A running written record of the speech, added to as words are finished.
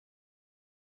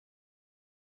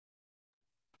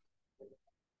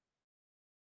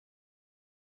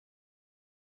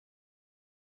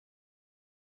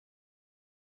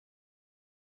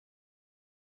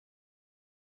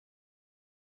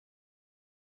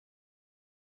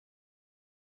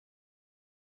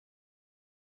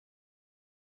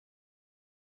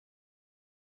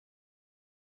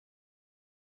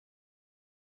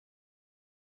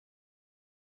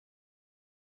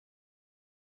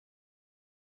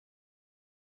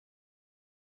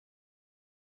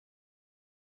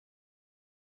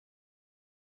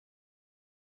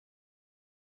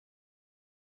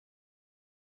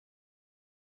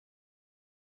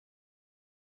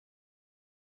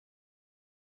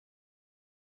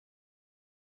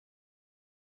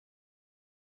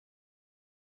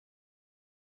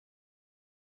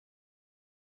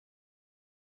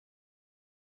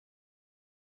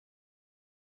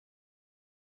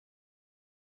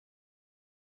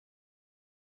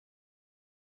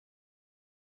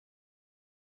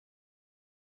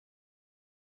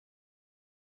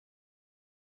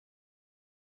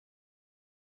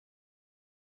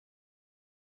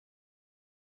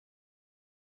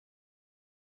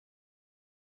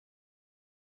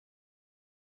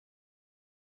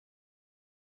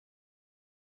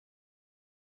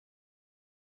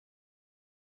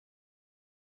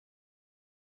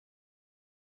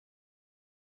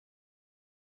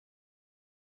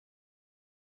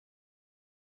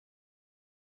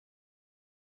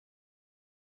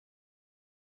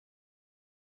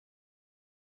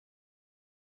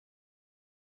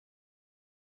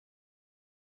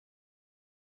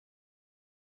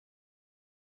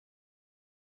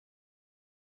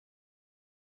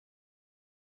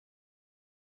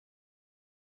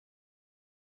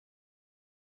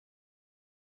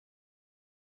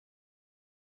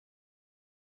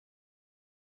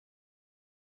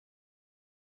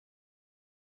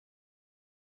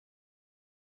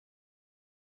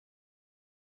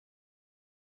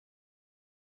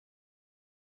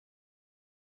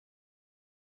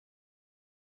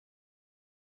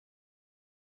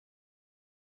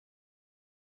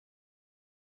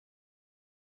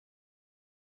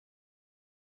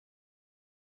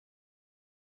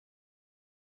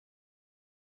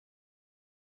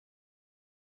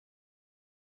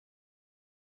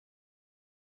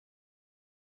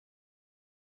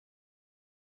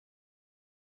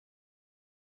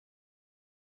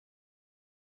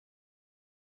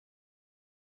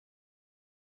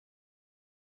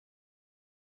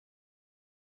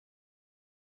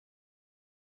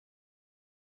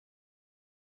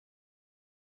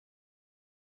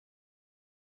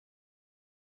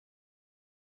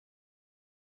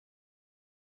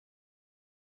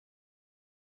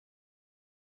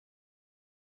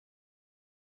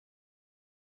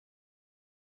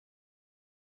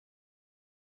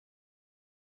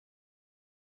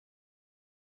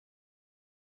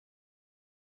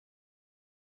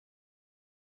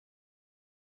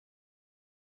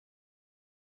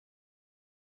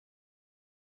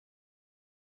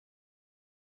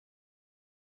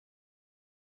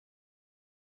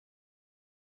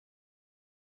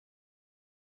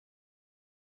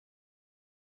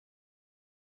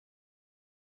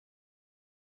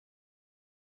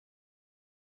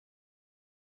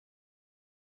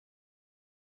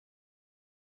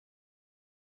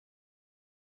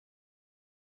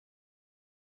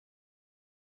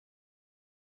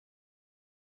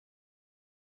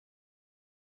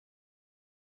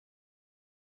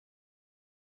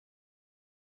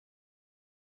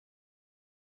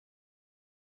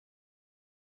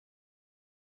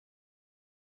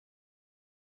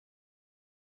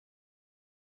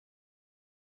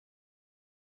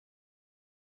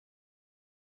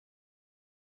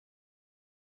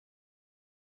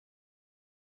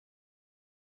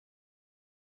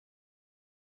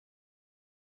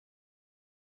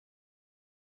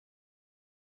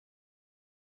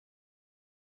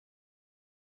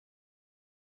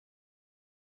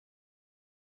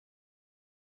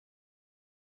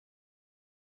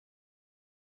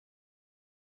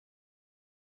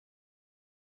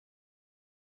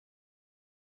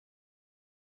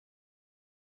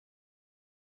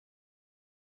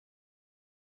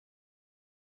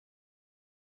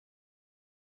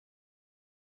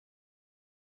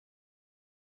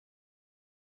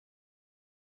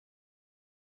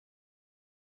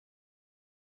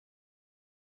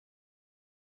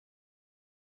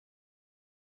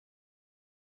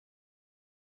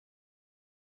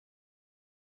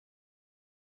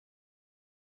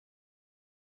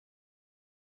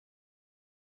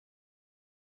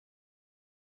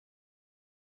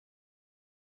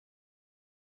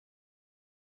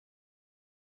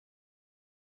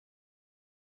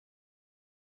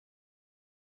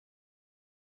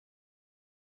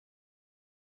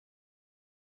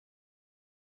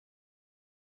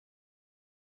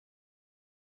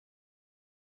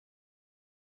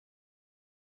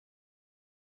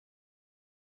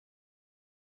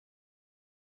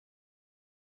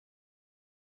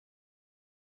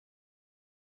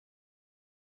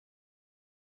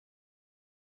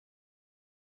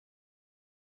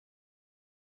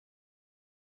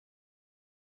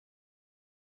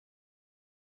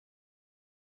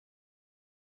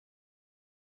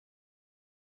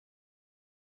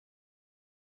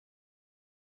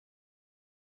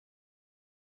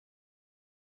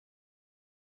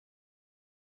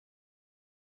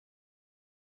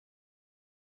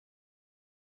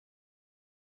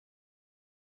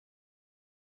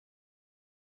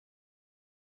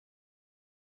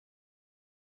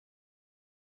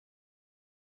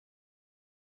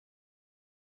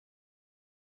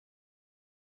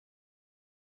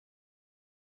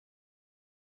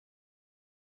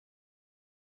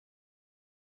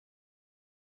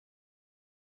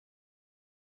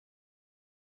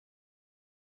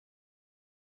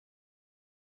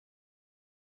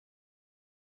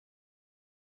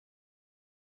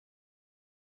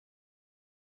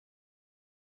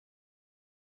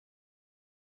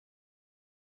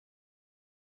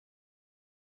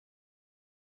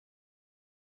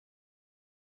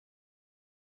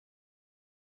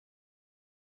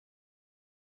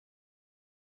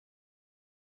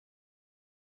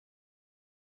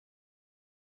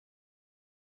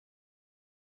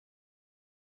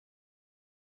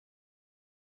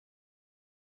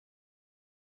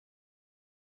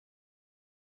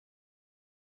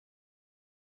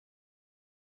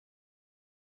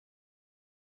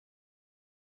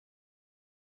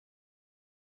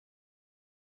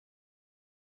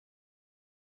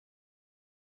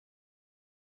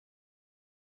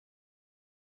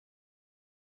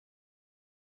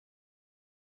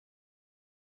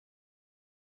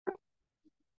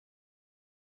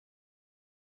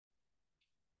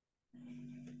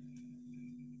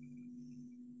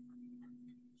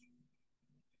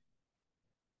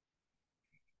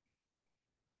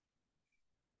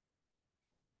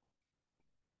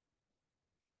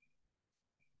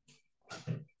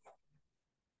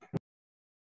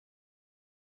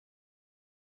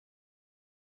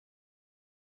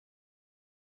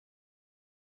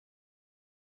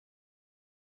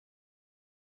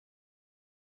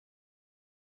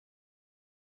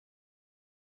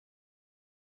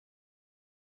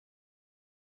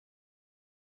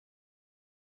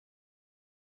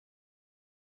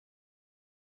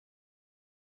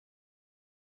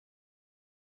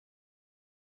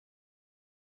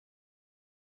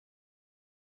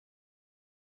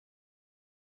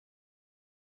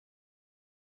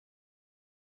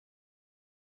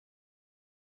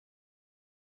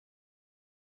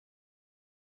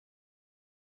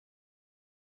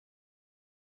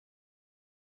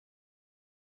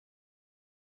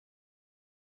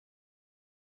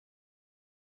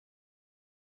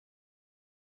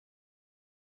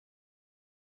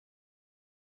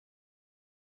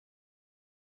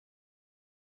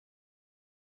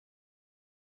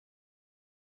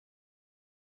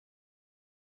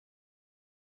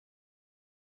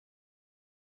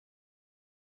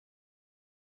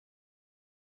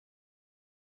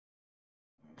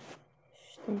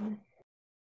İşte.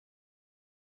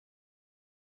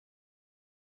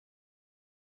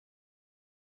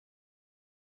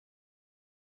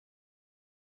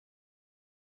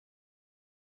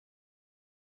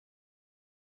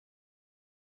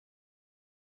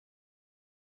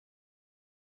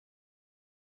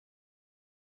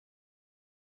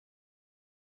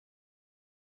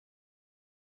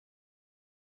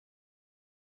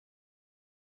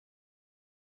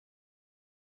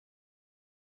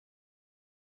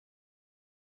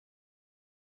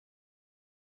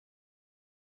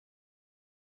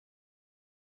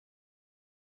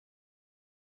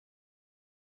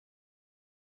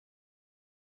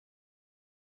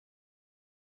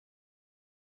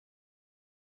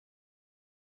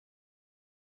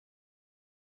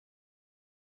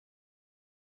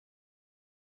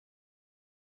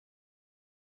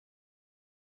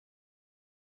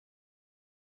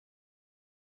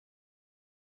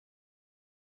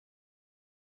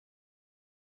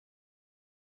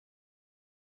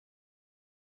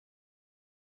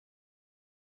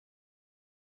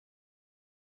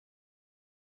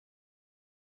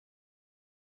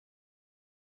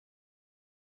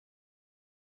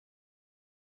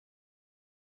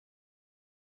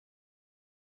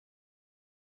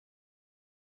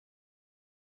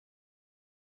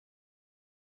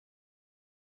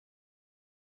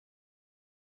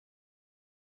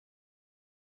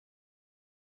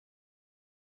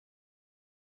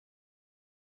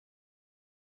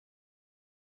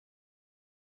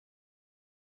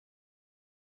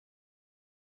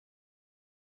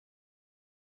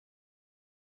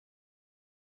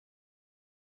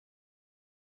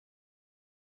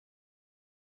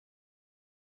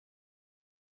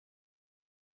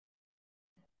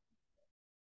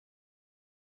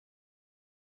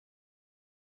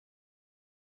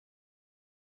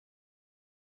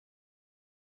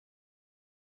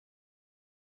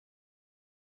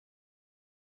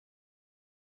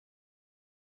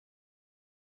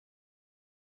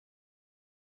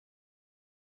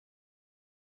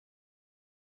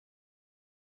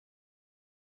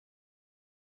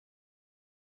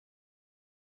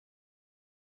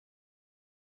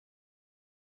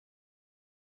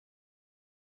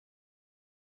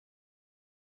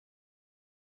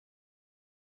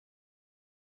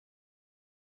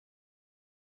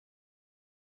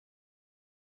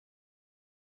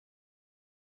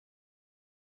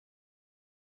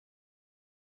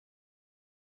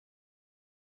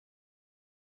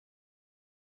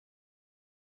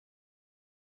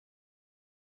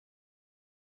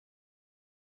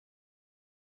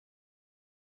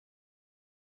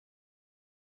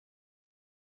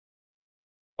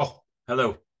 Oh,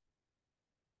 hello.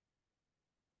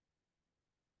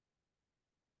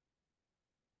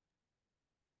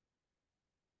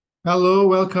 Hello,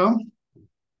 welcome.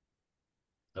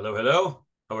 Hello, hello.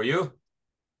 How are you?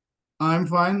 I'm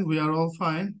fine. We are all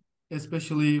fine,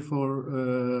 especially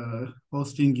for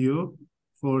hosting you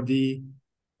for the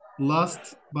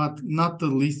last but not the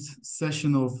least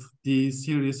session of the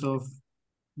series of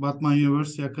Batman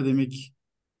University Academic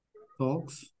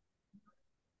Talks.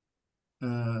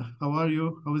 How are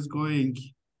you? How is going?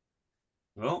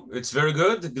 Well, it's very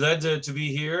good. Glad to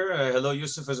be here. Hello,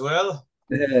 Yusuf, as well.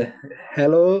 Uh,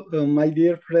 Hello, my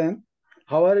dear friend.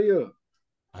 How are you?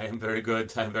 I am very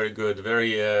good. I'm very good.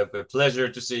 Very a pleasure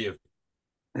to see you.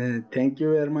 Thank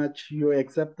you very much. You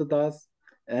accepted us.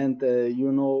 And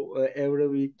every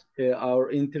week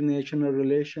our International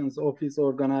Relations Office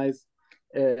organize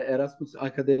Erasmus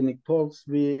Academic Talks.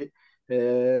 We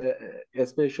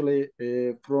especially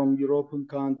from European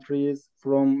countries,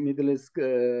 from Middle East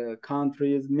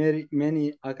countries.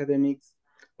 Many academics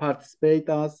participate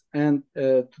us, and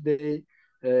today,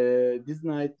 this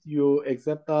night, you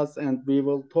accept us, and we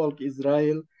will talk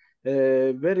Israel.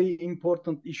 Very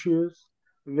important issues,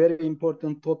 very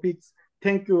important topics.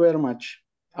 Thank you very much.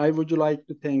 I would like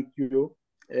to thank you,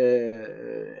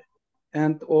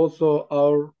 and also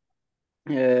our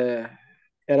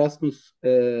Erasmus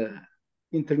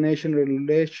International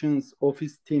Relations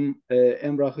Office team,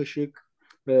 Emrah Işık,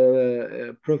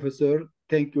 Professor.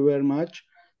 Thank you very much.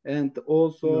 And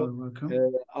also You're welcome.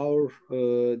 Our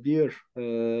dear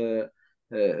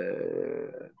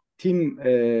team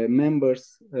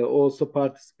members also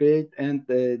participate. And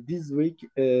this week,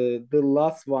 the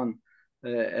last one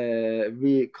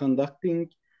we conducting.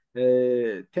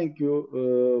 Thank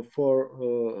you for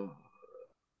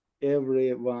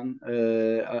everyone.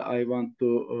 I want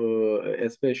to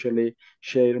especially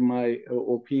share my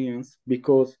opinions,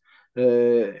 because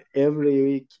every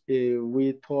week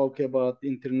we talk about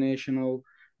international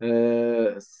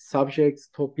subjects,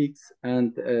 topics,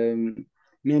 and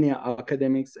many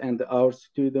academics and our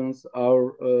students,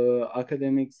 our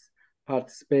academics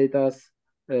participate us.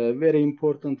 Very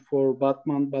important for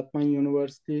Batman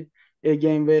University.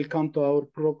 Again, welcome to our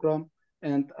program.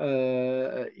 And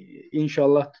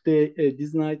inshallah today,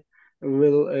 this night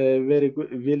will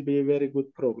be a very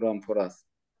good program for us.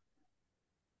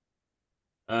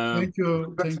 Thank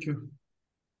you.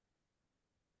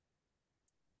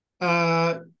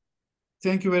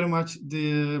 Thank you very much,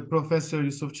 the Professor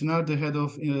Yusuf Çınar, the head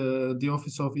of the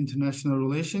Office of International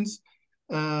Relations.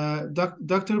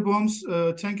 Dr. Boms,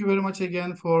 thank you very much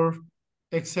again for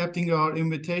accepting our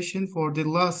invitation for the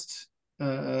last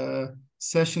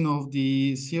session of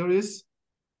the series.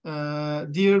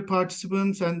 Dear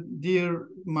participants and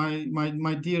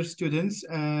my dear students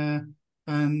and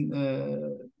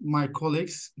my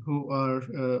colleagues who are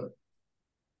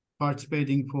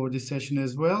participating for this session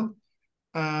as well.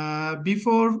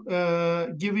 Before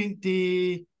giving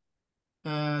the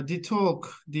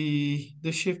talk,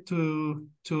 the shift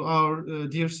to our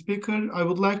dear speaker, I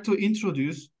would like to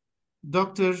introduce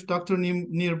Dr.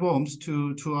 Nir Boms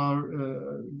to our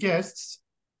guests.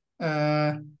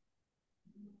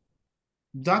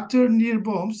 Dr. Nir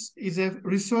Boms is a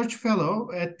research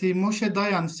fellow at the Moshe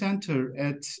Dayan Center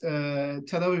at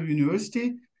Tel Aviv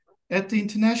University, at the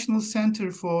International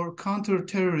Center for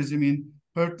Counterterrorism in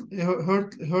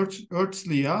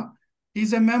Herzliya.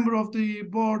 He's a member of the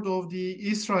board of the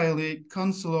Israeli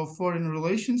Council of Foreign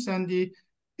Relations and the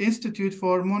Institute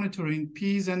for Monitoring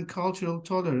Peace and Cultural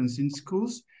Tolerance in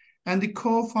Schools, and the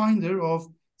co-founder of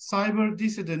Cyber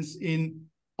Dissidents in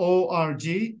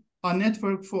ORG, a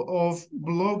network of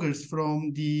bloggers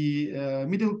from the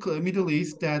Middle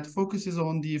East that focuses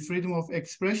on the freedom of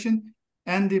expression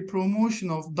and the promotion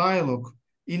of dialogue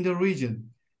in the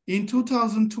region. In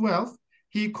 2012,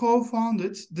 he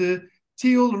co-founded the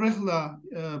Tiyul Rihla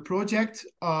project,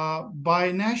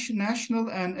 by national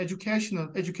and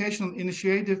educational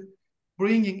initiative,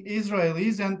 bringing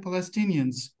Israelis and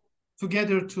Palestinians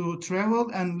together to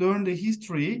travel and learn the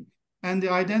history and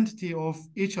the identity of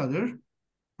each other.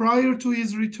 Prior to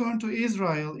his return to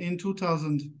Israel in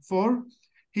 2004,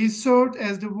 he served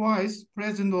as the vice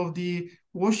president of the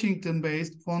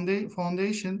Washington-based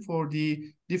Foundation for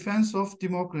the Defense of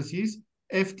Democracies,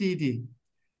 Ph.D.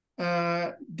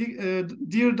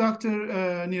 Dear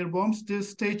Dr. Nir Boms, the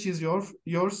stage is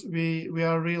yours. We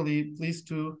are really pleased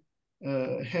to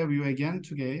have you again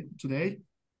today.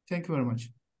 Thank you very much.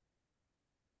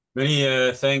 Many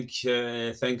thanks,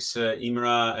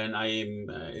 Imra, and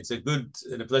it's a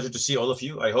pleasure to see all of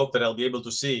you. I hope that I'll be able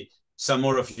to see some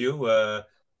more of you.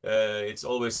 It's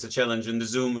always a challenge in the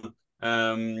Zoom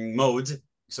mode,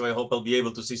 so I hope I'll be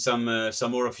able to see some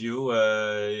more of you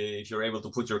if you're able to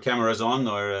put your cameras on,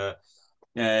 or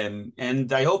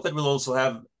and I hope that we'll also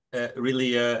have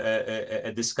really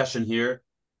a discussion here.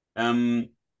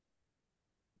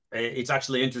 It's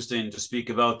actually interesting to speak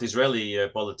about Israeli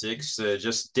politics,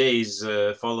 just days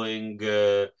following,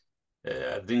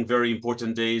 I think, very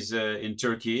important days in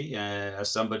Turkey,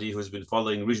 as somebody who's been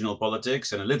following regional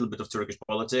politics and a little bit of Turkish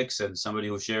politics, and somebody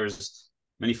who shares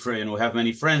many friends, who have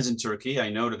many friends in Turkey. I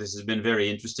know that this has been very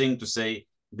interesting, to say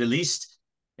the least.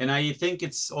 And I think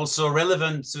it's also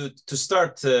relevant to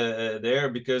start there,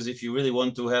 because if you really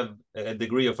want to have a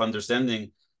degree of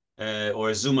understanding or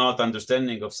a zoom out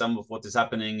understanding of some of what is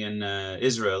happening in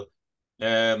Israel,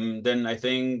 then I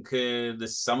think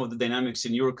some of the dynamics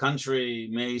in your country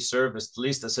may serve at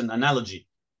least as an analogy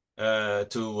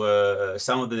to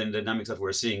some of the dynamics that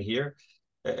we're seeing here.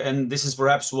 And this is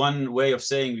perhaps one way of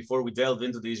saying, before we delve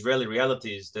into the Israeli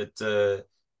realities, that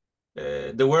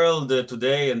the world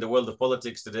today and the world of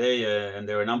politics today, and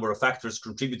there are a number of factors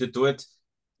contributed to it.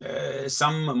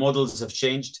 Some models have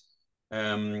changed.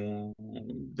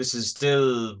 This is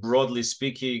still, broadly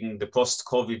speaking, the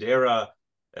post-COVID era,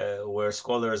 where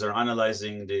scholars are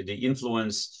analyzing the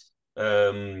influence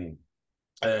of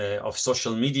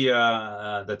social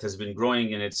media that has been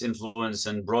growing in its influence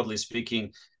and, broadly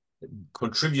speaking,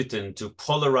 contributing to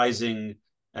polarizing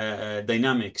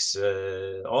dynamics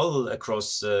all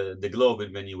across the globe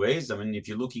in many ways. I mean, if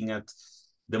you're looking at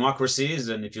democracies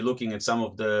and if you're looking at some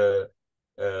of the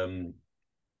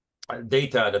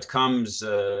data that comes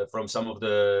from some of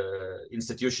the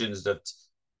institutions that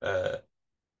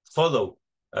follow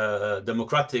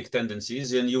democratic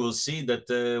tendencies, and you will see that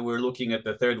we're looking at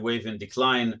the third wave in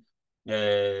decline,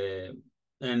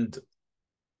 and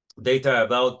data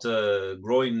about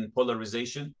growing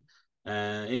polarization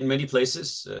in many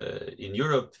places, in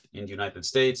Europe, in the United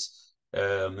States,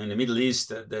 in the Middle East.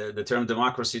 The term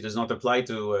democracy does not apply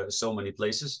to so many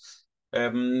places.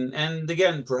 And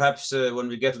again, perhaps when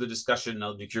we get to the discussion,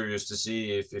 I'll be curious to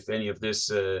see if any of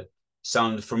this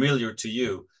sound familiar to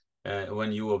you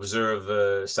when you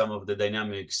observe some of the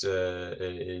dynamics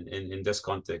in this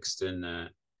context in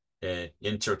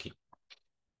Turkey.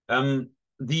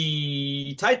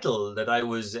 The title that I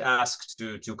was asked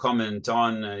to comment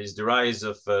on is The Rise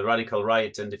of Radical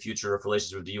Right and the Future of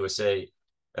Relations with the USA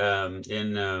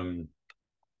in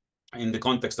the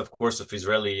context, of course, of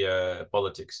Israeli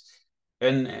politics.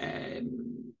 And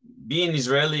being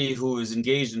Israeli who is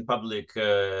engaged in public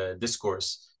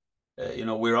discourse,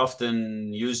 we're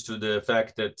often used to the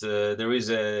fact that there is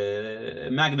a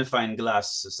magnifying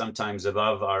glass sometimes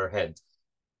above our head.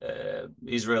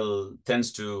 Israel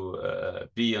tends to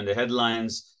be on the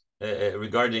headlines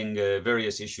regarding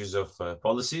various issues of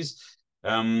policies.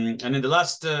 And in the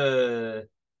last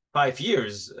 5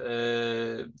 years,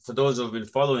 for those who have been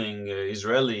following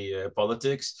Israeli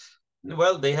politics,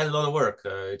 well, they had a lot of work.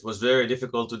 It was very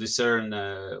difficult to discern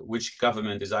which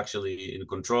government is actually in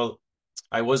control.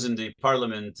 I was in the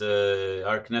parliament,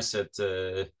 our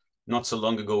Knesset, not so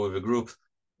long ago with a group,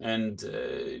 and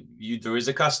there is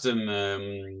a custom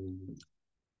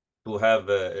to have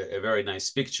a very nice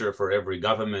picture for every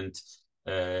government,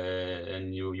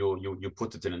 and you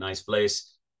put it in a nice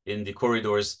place in the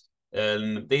corridors.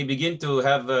 They begin to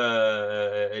have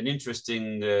an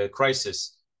interesting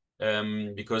crisis,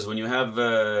 because when you have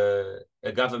a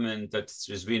government that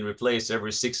is being replaced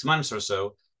every 6 months or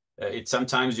so,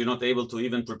 sometimes you're not able to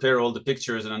even prepare all the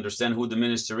pictures and understand who the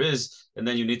minister is, and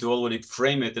then you need to already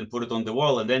frame it and put it on the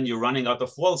wall, and then you're running out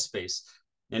of wall space,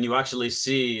 and you actually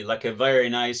see like a very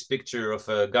nice picture of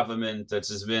a government that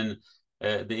has been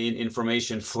the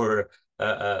information for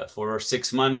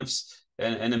 6 months,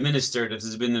 and a minister that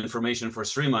has been in information for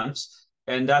 3 months,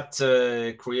 and that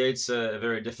creates a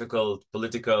very difficult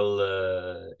political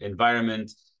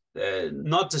environment,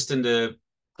 not just in the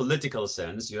political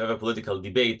sense. You have a political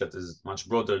debate that is much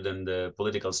broader than the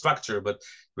political structure, but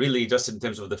really just in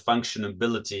terms of the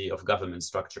functionability of government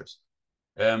structures.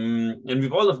 And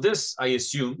with all of this, I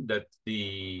assume that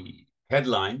the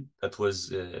headline that was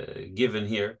given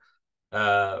here,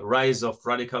 Rise of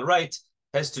Radical Right,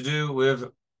 has to do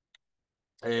with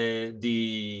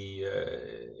the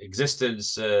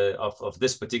existence of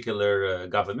this particular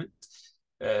government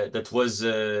that was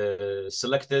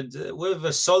selected with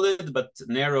a solid but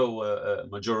narrow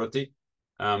majority.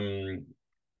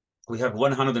 We have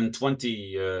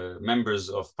 120 members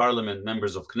of parliament,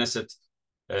 members of Knesset,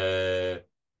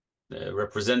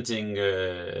 representing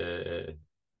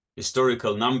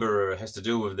historical number has to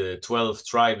do with the 12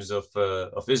 tribes of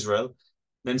Israel.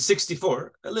 Then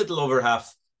 64, a little over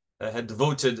half, had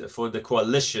voted for the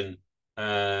coalition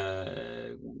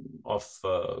of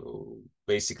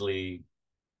basically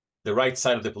the right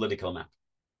side of the political map.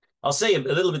 I'll say a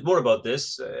little bit more about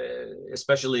this,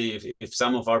 especially if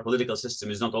some of our political system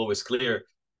is not always clear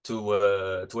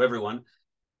to everyone.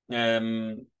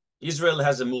 Israel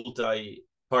has a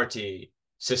multi-party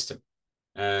system,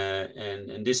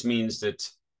 and this means that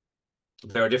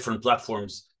there are different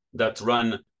platforms that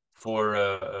run for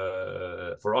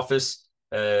office.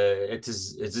 It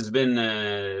has been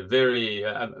very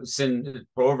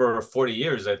for over 40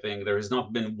 years. I think there has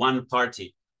not been one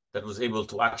party that was able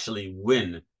to actually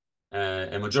win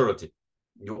a majority.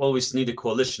 You always need a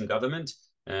coalition government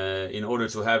in order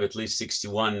to have at least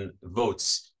 61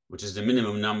 votes, which is the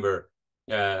minimum number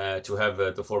to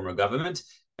have to form a government.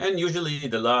 And usually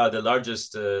the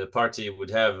largest party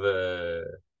would have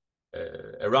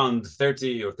around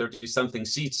 30 or 30-something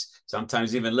seats,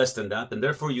 sometimes even less than that. And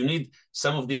therefore, you need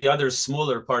some of the other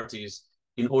smaller parties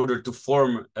in order to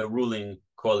form a ruling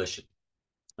coalition.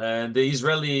 The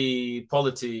Israeli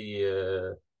polity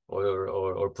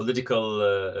or political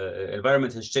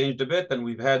environment has changed a bit, and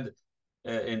we've had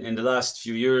in the last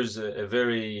few years a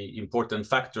very important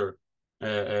factor,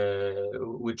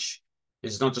 which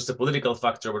is not just a political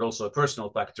factor, but also a personal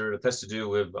factor. It has to do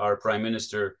with our prime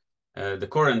minister, the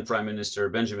current prime minister,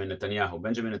 Benjamin Netanyahu.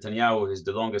 Benjamin Netanyahu is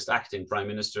the longest acting prime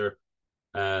minister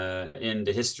in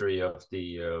the history of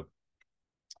the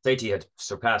state. He had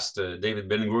surpassed David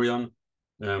Ben-Gurion,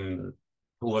 who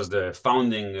was the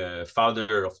founding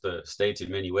father of the state in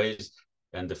many ways,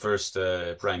 and the first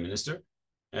prime minister.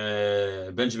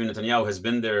 Benjamin Netanyahu has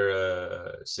been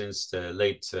there since the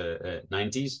late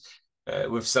 90s,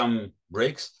 with some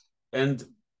breaks, and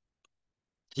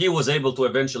he was able to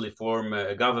eventually form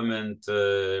a government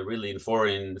really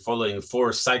following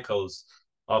 4 cycles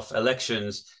of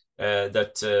elections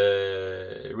that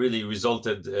really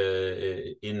resulted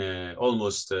in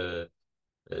almost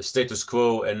status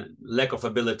quo and lack of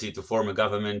ability to form a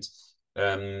government,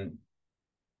 or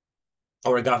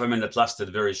a government that lasted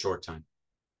a very short time.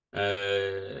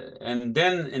 And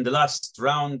then in the last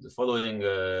round, following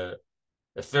a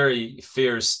very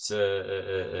fierce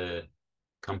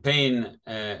campaign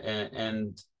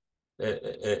and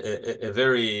a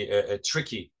very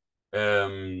tricky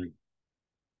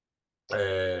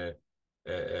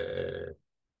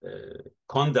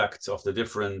conduct of the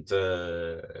different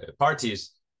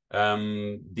parties, there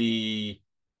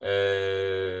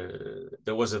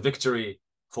was a victory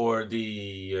for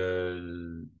the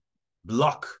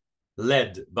bloc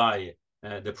led by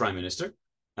the prime minister.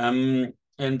 And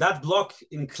that bloc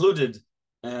included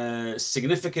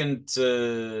significant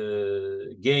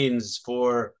gains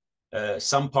for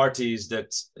some parties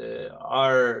that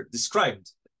are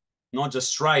described not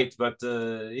just right, but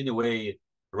in a way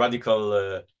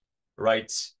radical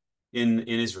right in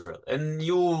Israel. And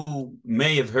you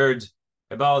may have heard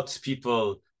about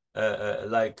people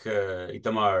like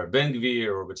Itamar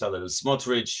Ben-Gvir or Bezalel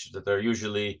Smotrich, that are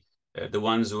usually the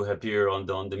ones who appear on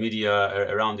the media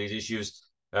around these issues,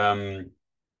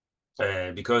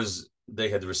 because they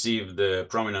had received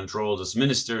prominent roles as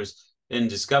ministers in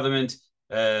this government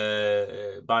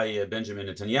by Benjamin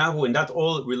Netanyahu, and that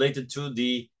all related to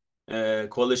the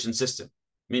coalition system,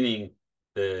 meaning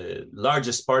the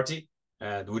largest party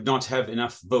would not have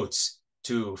enough votes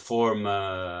to form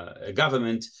a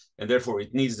government, and therefore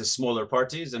it needs the smaller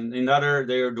parties. And in other,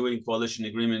 they are doing coalition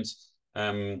agreements,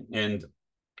 and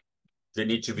they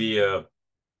need to be,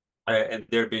 and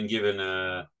they're being given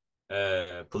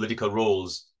political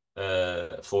roles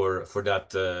for that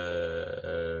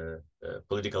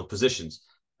political positions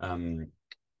in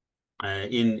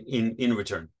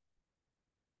return.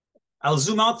 I'll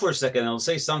zoom out for a second. I'll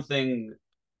say something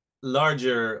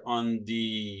larger on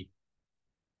the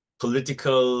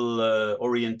political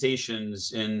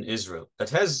orientations in Israel that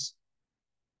has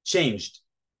changed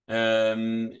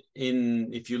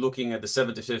if you're looking at the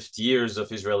 75th years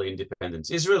of Israeli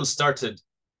independence. Israel started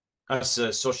as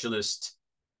a socialist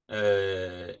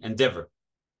endeavor.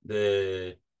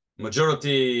 The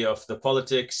majority of the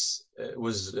politics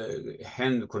was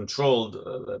hand controlled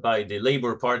by the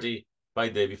Labor Party,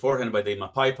 beforehand by the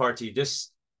Mapai Party.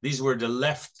 These were the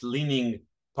left-leaning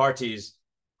parties,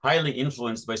 highly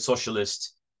influenced by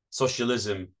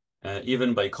socialism,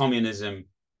 even by communism.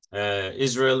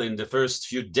 Israel, in the first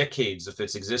few decades of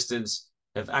its existence,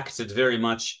 have acted very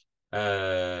much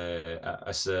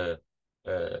as a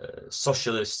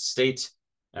socialist state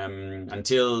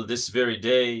until this very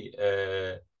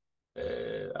day.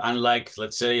 Unlike,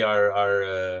 let's say,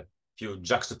 if you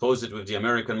juxtapose it with the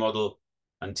American model,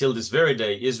 until this very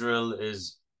day, Israel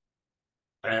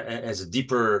has a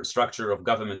deeper structure of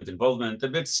government involvement, a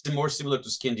bit more similar to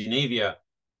Scandinavia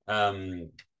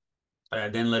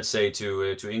than, let's say,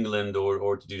 to England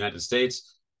or to the United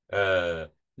States.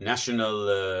 National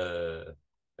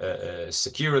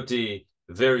security,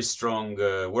 very strong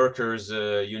workers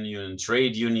union,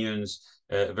 trade unions,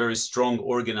 very strong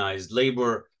organized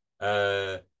labor.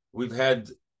 We've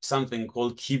had something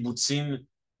called kibbutzim,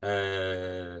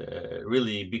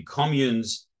 really big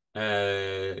communes,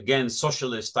 again,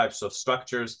 socialist types of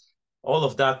structures. All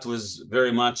of that was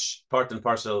very much part and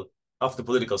parcel of the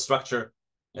political structure,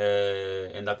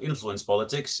 and that influenced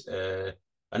politics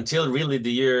until really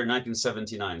the year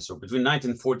 1979. So between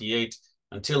 1948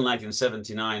 until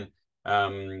 1979,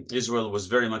 Israel was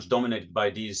very much dominated by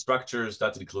these structures.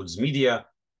 That includes media,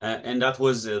 and that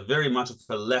was very much of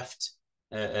a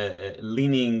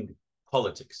left-leaning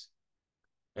politics.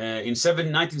 In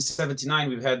 1979,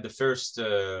 we've had the first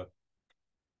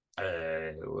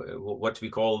what we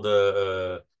call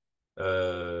the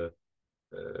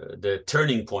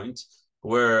turning point,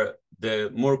 where the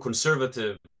more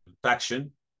conservative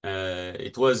faction,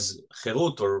 it was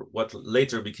Cherut, or what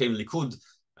later became Likud,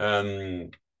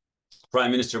 Prime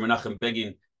Minister Menachem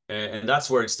Begin, and that's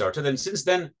where it started. And since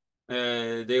then,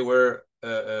 there were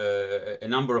a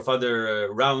number of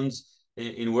other rounds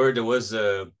in where there was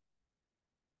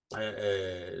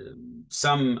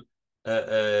some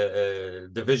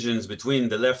divisions between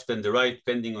the left and the right,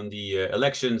 depending on the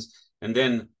elections, and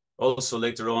then also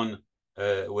later on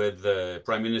with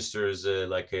prime ministers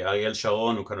like Ariel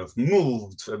Sharon, who kind of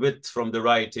moved a bit from the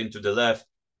right into the left,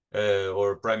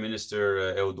 or Prime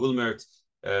Minister Ehud Olmert,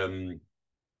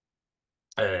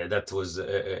 that was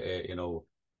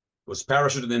was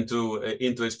parachuted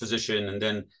into its position, and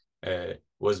then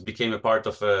became a part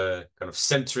of a kind of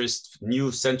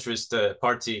new centrist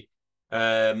party.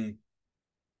 And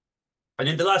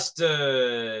in the last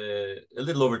a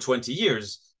little over 20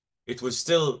 years, it was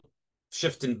still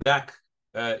shifting back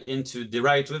into the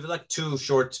right with like 2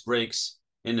 short breaks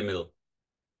in the middle.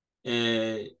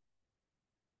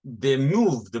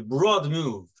 The broad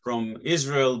move from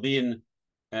Israel being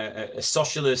a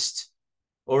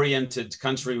socialist-oriented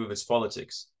country with its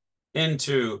politics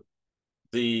into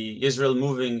the Israel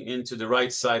moving into the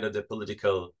right side of the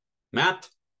political map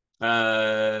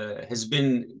has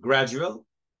been gradual,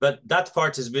 but that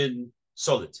part has been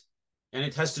solid. And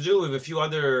it has to do with a few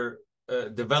other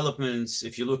developments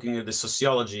if you're looking at the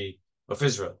sociology of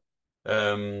Israel.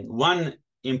 One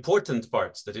important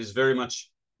part that is very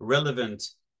much relevant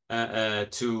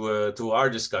to our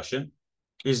discussion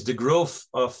is the growth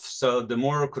of the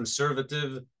more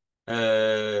conservative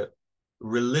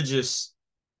religious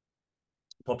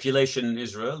population in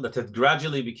Israel that had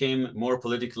gradually became more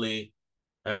politically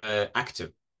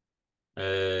active.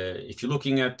 If you're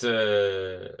looking at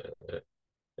the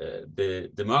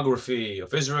demography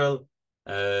of Israel,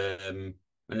 and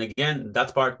again,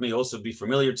 that part may also be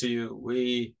familiar to you,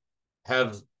 we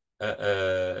have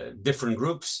different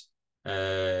groups,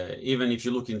 even if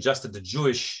you're looking just at the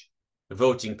Jewish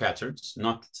voting patterns,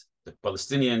 not the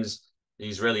Palestinians, the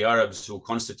Israeli Arabs, who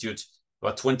constitute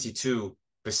about 22%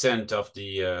 of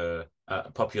the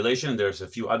population. There's a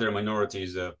few other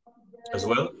minorities as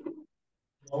well.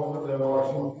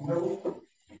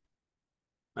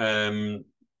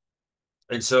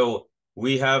 And so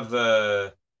we have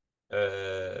that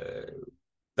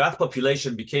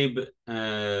population became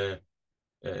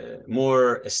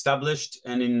more established,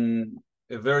 and in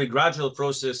a very gradual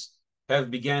process have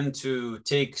began to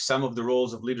take some of the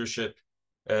roles of leadership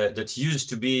that used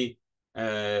to be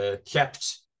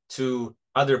kept to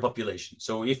other populations.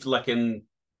 So if like in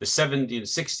the 70s,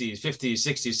 60s, 50s,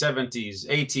 60s, 70s,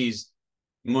 80s,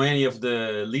 many of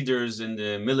the leaders in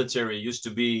the military used to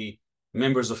be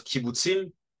members of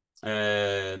kibbutzim,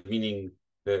 meaning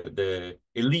the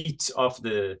elite of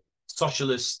the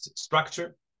socialist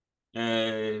structure.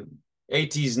 80s,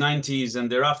 90s,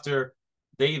 and thereafter,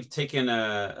 they've taken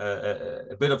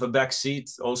a bit of a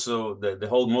backseat. Also, the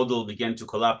whole model began to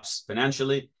collapse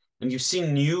financially, and you've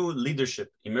seen new leadership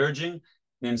emerging,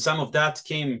 and some of that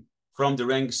came from the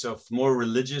ranks of more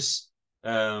religious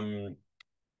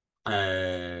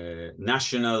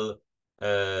national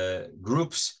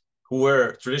groups who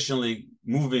were traditionally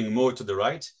moving more to the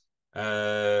right.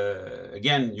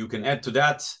 Again, you can add to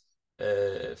that,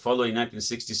 following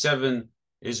 1967,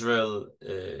 Israel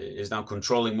is now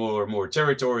controlling more and more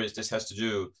territories. This has to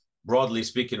do, broadly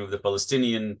speaking, with the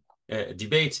Palestinian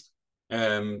debate.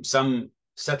 Some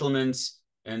settlements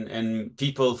and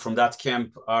people from that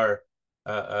camp are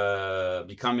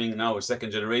becoming now a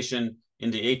second generation.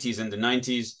 In the 80s and the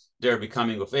 90s, they're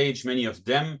becoming of age. Many of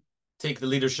them take the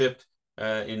leadership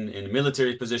in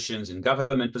military positions, in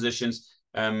government positions.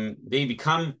 They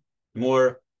become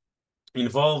more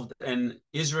involved, and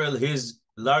Israel is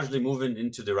largely moving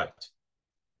into the right.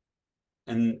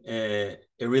 And a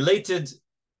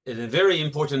very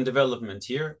important development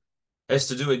here has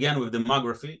to do again with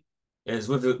demography, is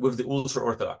with the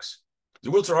ultra-Orthodox.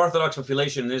 The ultra-Orthodox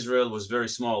population in Israel was very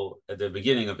small at the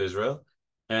beginning of Israel,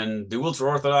 and the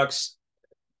ultra-Orthodox,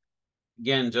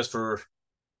 again, just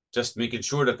making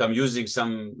sure that I'm using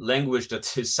some language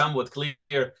that is somewhat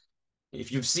clear.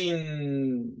 If you've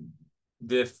seen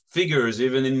the figures,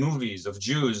 even in movies, of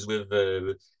Jews with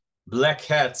black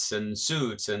hats and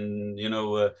suits and,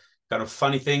 kind of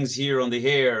funny things here on the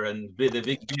hair and the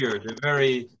big beard, a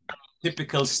very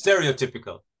typical,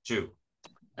 stereotypical Jew.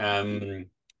 A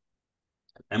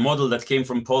model that came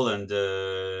from Poland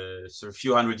a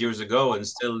few hundred years ago and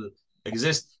still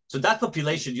exists. So that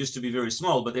population used to be very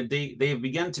small, but they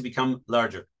began to become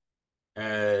larger.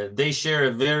 They share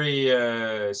a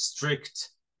very strict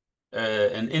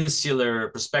and insular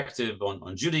perspective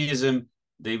on Judaism.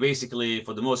 They basically,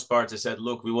 for the most part, they said,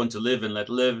 look, we want to live and let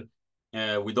live.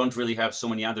 We don't really have so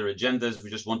many other agendas. We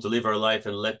just want to live our life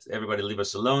and let everybody leave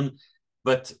us alone.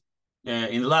 But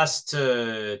in the last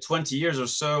 20 years or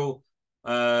so,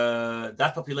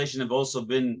 that population have also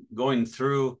been going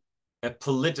through a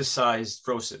politicized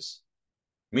process.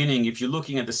 Meaning, if you're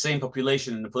looking at the same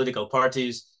population in the political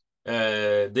parties,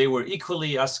 they were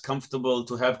equally as comfortable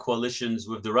to have coalitions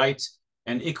with the right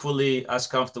and equally as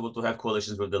comfortable to have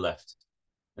coalitions with the left.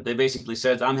 And they basically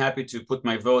said, I'm happy to put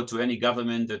my vote to any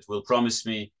government that will promise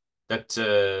me that,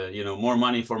 more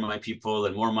money for my people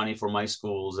and more money for my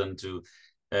schools and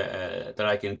that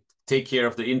I can take care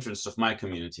of the interests of my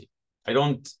community. I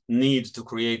don't need to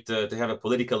create, to have a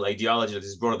political ideology that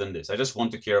is broader than this. I just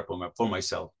want to care for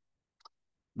myself.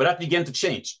 But that began to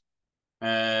change.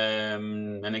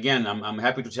 And again, I'm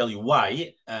happy to tell you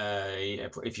why,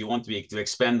 if you want me to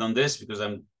expand on this, because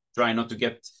I'm trying not to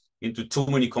get into too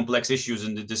many complex issues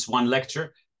in this one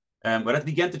lecture. But that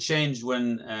began to change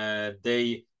when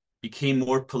they became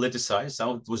more politicized.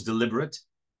 So it was deliberate.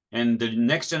 And the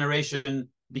next generation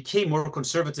became more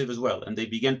conservative as well. And they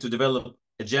began to develop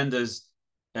agendas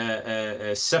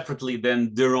separately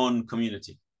than their own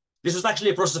community. This was actually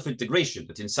a process of integration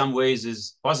that in some ways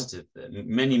is positive.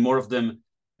 Many more of them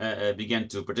began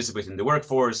to participate in the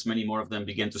workforce. Many more of them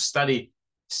began to study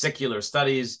secular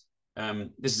studies.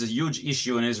 This is a huge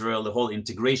issue in Israel, the whole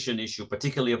integration issue,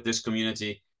 particularly of this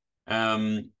community.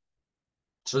 So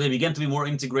they began to be more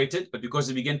integrated, but because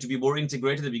they began to be more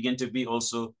integrated, they began to be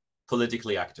also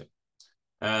politically active.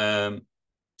 And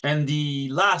the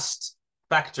last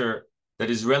factor that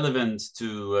is relevant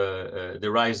to the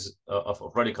rise of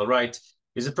radical right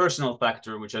is a personal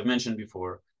factor, which I've mentioned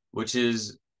before, which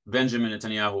is Benjamin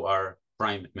Netanyahu, our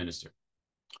prime minister.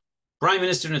 Prime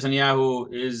Minister Netanyahu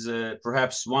is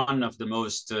perhaps one of the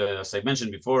most, as I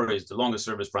mentioned before, is the longest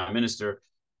service prime minister,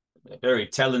 very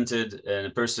talented and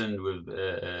a person with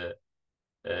a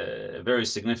very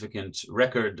significant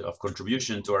record of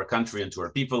contribution to our country and to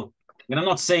our people. And I'm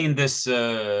not saying this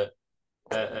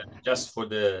just for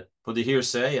the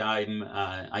hearsay. I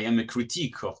am a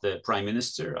critique of the prime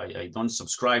minister. I don't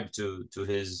subscribe to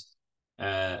his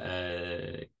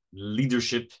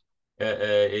leadership,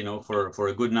 for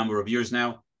a good number of years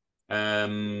now.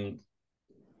 I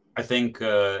think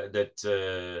that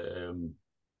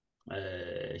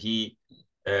he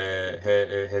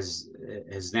has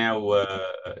now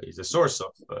is a source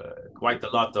of quite a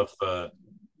lot of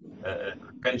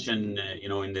attention,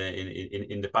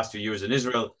 in the past few years in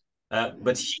Israel.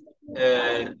 But he,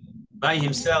 by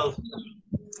himself,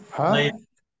 played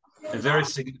a very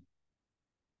significant.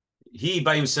 He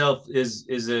by himself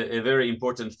is a very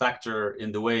important factor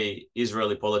in the way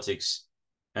Israeli politics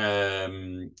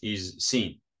is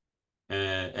seen.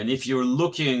 And if you're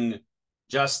looking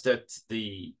just at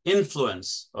the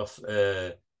influence of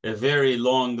a very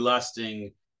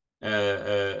long-lasting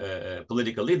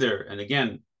political leader, and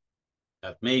again,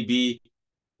 that may be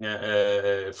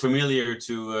familiar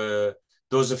to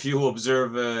those of you who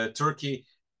observe Turkey,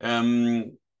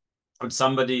 when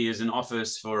somebody is in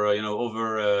office for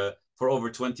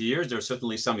over 20 years, there are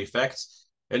certainly some effects.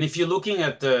 And if you're looking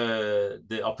at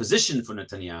the opposition for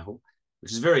Netanyahu,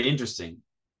 which is very interesting,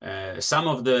 some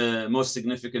of the most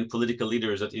significant political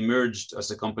leaders that emerged as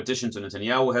a competition to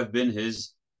Netanyahu have been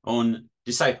his own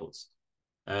disciples.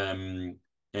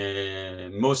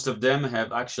 Most of them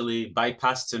have actually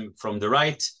bypassed him from the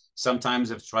right, sometimes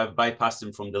have tried bypassed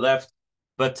him from the left,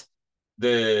 but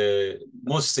the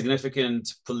most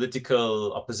significant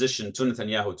political opposition to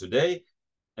Netanyahu today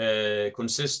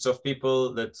consists of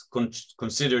people that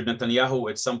considered Netanyahu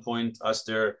at some point as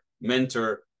their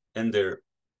mentor and their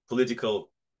political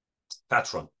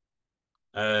patron.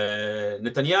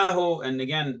 Netanyahu, and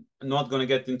again, I'm not going to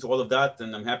get into all of that,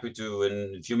 and I'm happy to,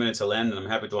 in a few minutes I'll end, and I'm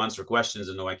happy to answer questions,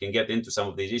 and I can get into some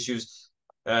of these issues,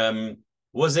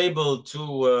 was able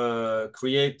to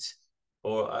create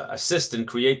or assist in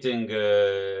creating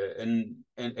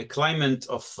a climate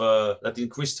of that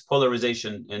increased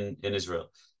polarization in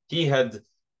Israel. He had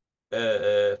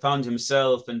found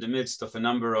himself in the midst of a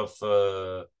number of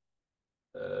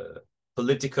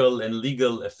political and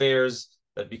legal affairs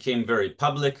that became very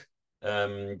public,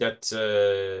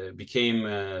 that became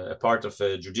a part of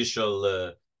a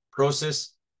judicial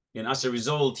process. And as a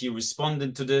result, he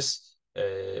responded to this,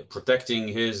 protecting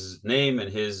his name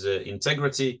and his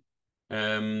integrity.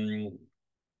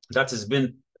 That has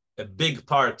been a big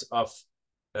part of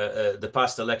the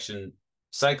past election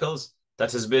cycles.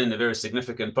 that has been a very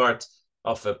significant part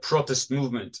of a protest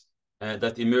movement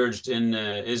that emerged in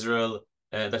Israel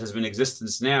that has been in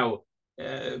existence now,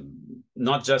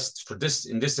 not just for this,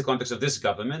 in this the context of this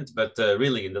government, but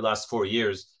really in the last 4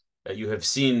 years, you have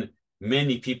seen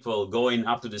many people going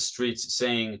up to the streets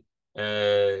saying,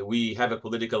 we have a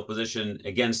political position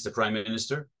against the prime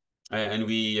minister, and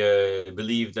we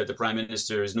believe that the prime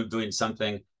minister is not doing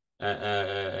something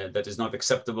that is not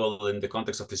acceptable in the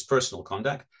context of his personal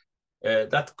conduct.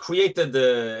 That created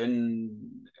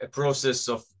a process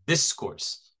of discourse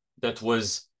that was,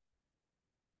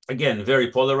 again, very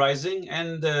polarizing,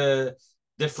 and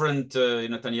different.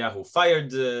 Netanyahu fired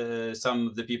some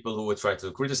of the people who would try to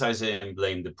criticize him,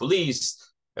 blame the police,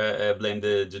 blame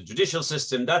the judicial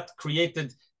system. That created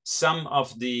some of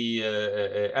the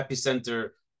epicenter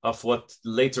of what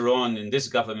later on in this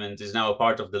government is now a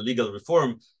part of the legal reform,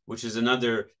 which is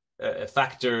another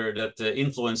factor that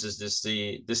influences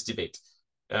this debate.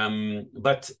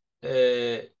 But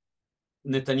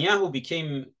Netanyahu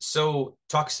became so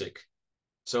toxic,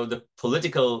 so the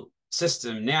political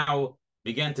system now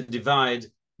began to divide,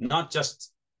 not just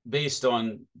based on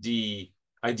the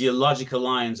ideological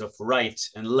lines of right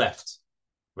and left,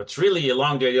 but really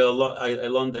along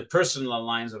the personal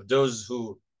lines of those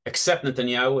who accept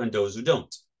Netanyahu and those who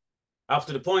don't. Up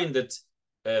to the point that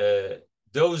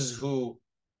those who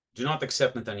do not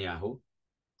accept Netanyahu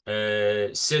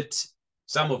sit,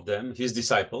 some of them, his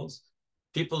disciples,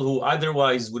 people who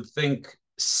otherwise would think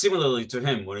similarly to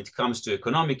him when it comes to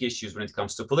economic issues, when it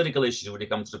comes to political issues, when it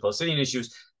comes to Palestinian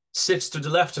issues, sits to the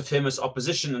left of him as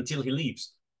opposition until he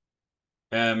leaves.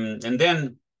 And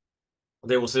then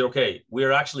they will say, okay,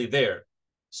 we're actually there.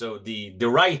 So the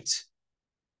right,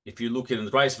 if you look at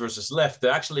the right versus left,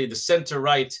 actually the center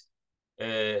right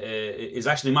is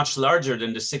actually much larger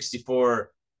than the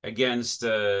 64 against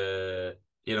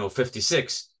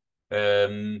 56.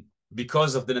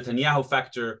 Because of the Netanyahu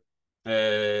factor,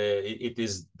 it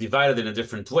is divided in a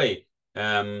different way.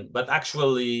 But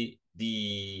actually,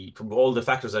 from all the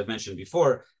factors I've mentioned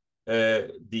before,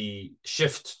 the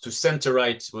shift to center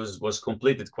right was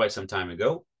completed quite some time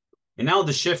ago. And now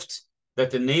the shift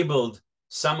that enabled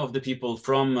some of the people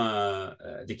from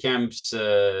the camps,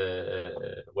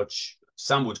 which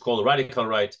some would call radical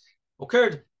right,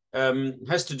 occurred,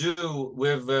 has to do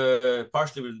with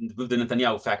partially with the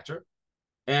Netanyahu factor,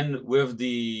 and with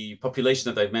the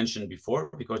population that I've mentioned before,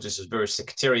 because this is very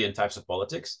sectarian types of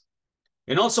politics.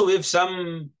 And also with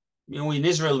some, in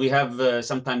Israel, we have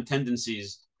sometimes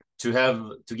tendencies to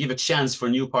give a chance for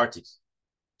new parties.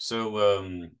 So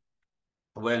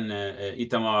when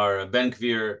Itamar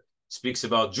Ben-Gvir speaks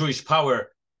about Jewish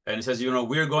power, and he says,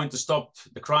 we're going to stop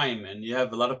the crime, and you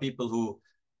have a lot of people who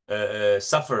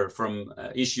suffer from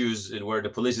issues where the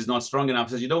police is not strong enough,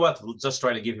 says, you know what, we'll just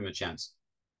try to give him a chance.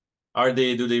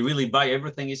 Do they really buy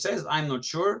everything he says? I'm not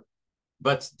sure.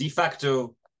 But de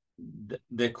facto,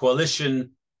 the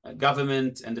coalition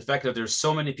government and the fact that there's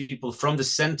so many people from the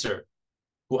center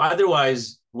who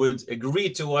otherwise would agree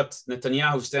to what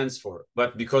Netanyahu stands for,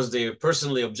 but because they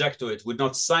personally object to it, would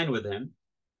not sign with him,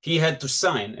 he had to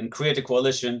sign and create a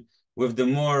coalition with the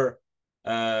more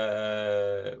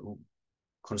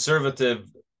conservative,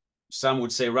 some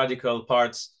would say radical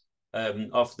parts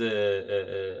of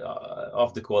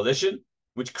the coalition,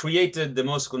 which created the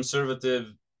most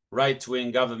conservative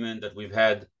right-wing government that we've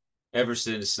had ever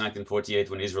since 1948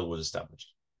 when Israel was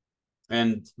established.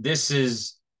 And this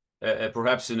is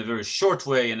perhaps in a very short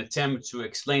way an attempt to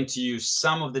explain to you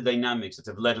some of the dynamics that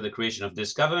have led to the creation of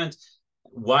this government,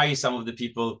 why some of the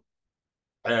people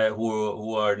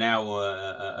who are now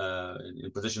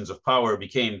in positions of power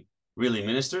became really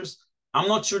ministers. I'm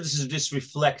not sure this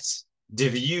reflects the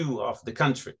view of the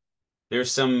country. There's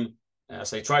some,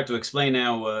 as I try to explain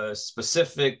now,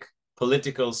 specific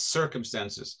political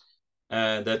circumstances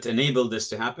that enable this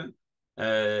to happen.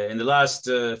 In the last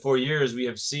 4 years, we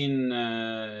have seen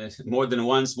more than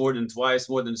once, more than twice,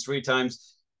 more than 3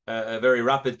 times, very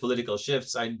rapid political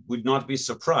shifts. I would not be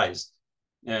surprised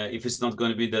if it's not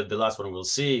going to be the last one we'll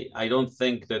see. I don't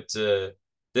think that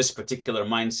this particular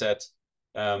mindset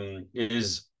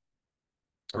is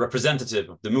representative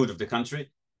of the mood of the country.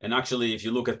 And actually, if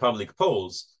you look at public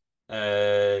polls,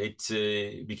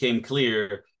 it became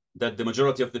clear that the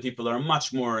majority of the people are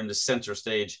much more in the center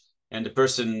stage. And the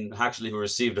person actually who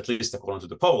received, at least according to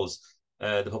the polls,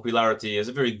 the popularity is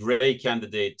a very gray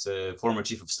candidate, former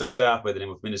chief of staff by the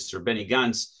name of Minister Benny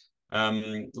Gantz,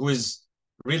 who is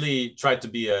really tried to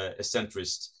be a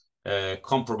centrist,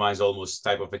 compromise almost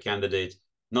type of a candidate,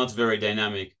 not very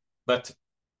dynamic, but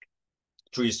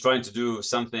he's trying to do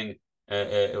something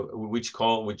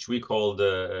which we called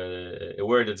a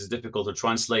word that is difficult to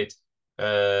translate,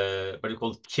 what you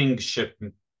call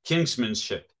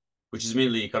kingsmanship, which is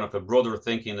mainly kind of a broader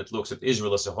thinking that looks at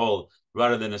Israel as a whole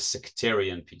rather than a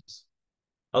sectarian piece.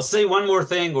 I'll say one more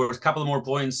thing or a couple more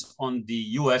points on the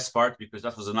US part, because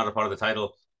that was another part of the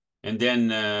title. And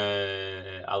then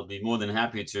I'll be more than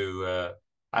happy to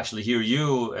actually hear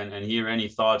you and hear any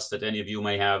thoughts that any of you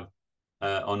may have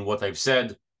on what I've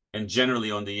said and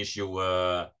generally on the issue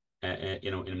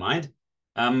in mind.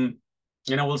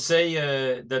 And I will say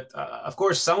that, of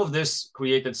course, some of this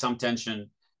created some tension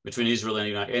between Israel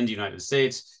and the United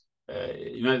States.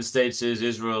 United States is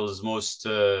Israel's most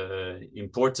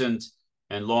important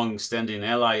and long-standing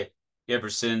ally ever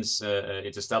since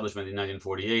its establishment in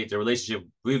 1948. The relationship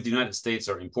with the United States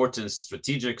are important,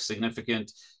 strategic,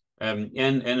 significant,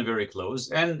 and very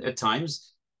close. And at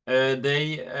times,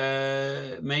 they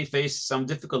may face some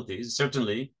difficulties,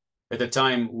 certainly at a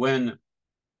time when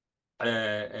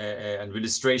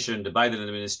administration, the Biden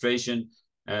administration,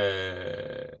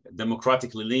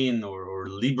 democratically lean or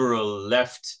liberal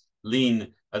left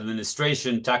lean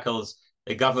administration tackles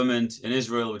a government in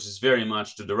Israel which is very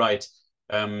much to the right,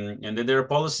 and that there are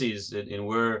policies in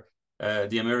where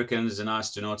the Americans and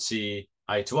us do not see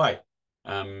eye to eye.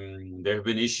 There have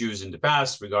been issues in the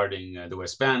past regarding the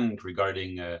West Bank,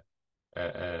 regarding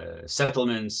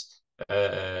settlements,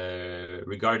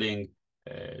 regarding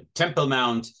Temple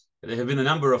Mount. There have been a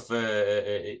number of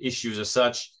issues as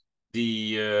such.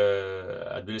 The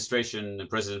administration,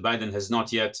 President Biden, has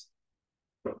not yet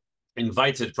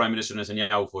invited Prime Minister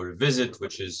Netanyahu for a visit,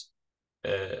 which is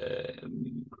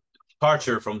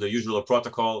departure from the usual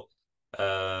protocol.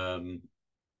 There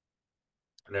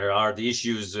are the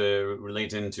issues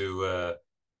relating to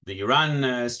the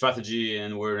Iran strategy,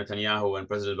 and where Netanyahu and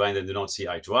President Biden do not see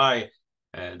eye to eye.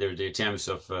 There are the attempts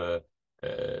of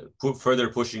further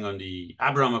pushing on the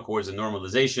Abraham Accords and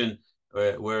normalization,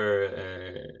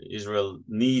 where Israel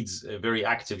needs a very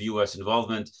active U.S.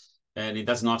 involvement, and it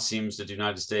does not seem that the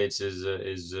United States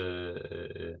is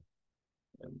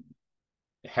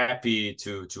happy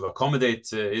to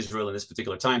accommodate Israel in this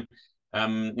particular time.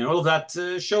 And all of that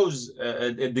shows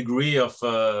a degree of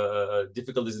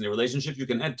difficulties in the relationship. You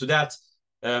can add to that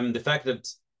the fact that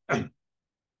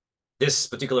this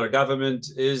particular government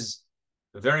is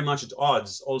very much at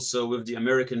odds also with the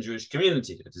American Jewish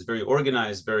community. It is very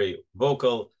organized, very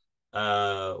vocal.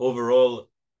 Overall,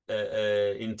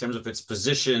 in terms of its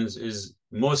positions, is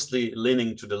mostly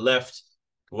leaning to the left,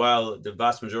 while the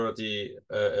vast majority,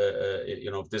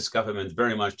 of this government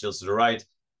very much tilts to the right.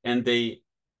 And they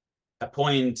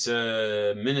appoint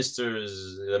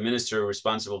ministers, a minister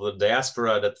responsible for the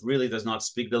diaspora that really does not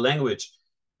speak the language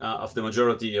of the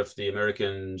majority of the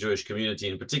American Jewish community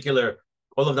in particular.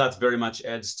 All of that very much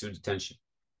adds to the tension.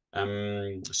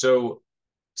 So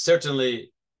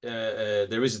certainly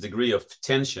there is a degree of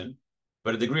tension,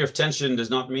 but a degree of tension does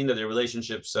not mean that the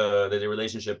relationships are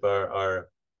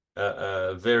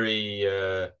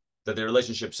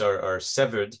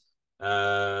severed.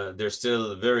 They're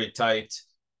still very tight,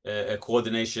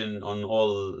 coordination on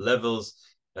all levels.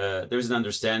 There's an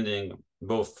understanding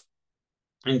both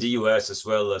in the US as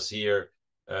well as here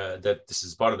that this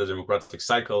is part of the democratic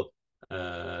cycle.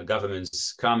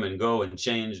 Governments come and go and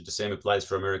change. The same applies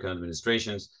for American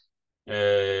administrations.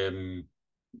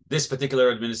 This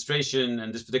particular administration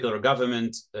and this particular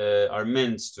government are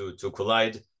meant to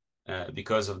collide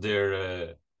because of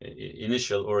their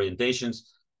initial orientations.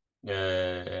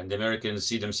 And the Americans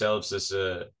see themselves as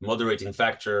a moderating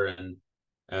factor, and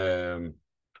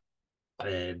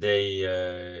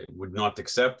they would not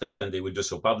accept, and they would do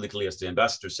so publicly, as the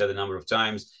ambassador said a number of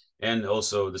times, and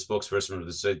also the spokesperson of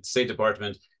the State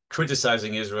Department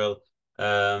criticizing Israel.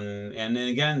 And then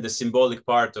again, the symbolic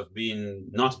part of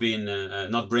not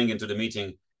bringing to the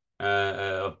meeting,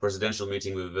 a presidential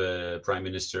meeting with Prime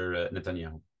Minister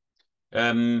Netanyahu.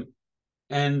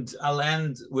 And I'll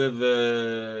end with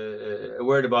a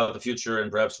word about the future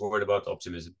and perhaps a word about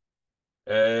optimism.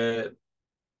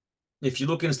 If you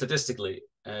look in statistically,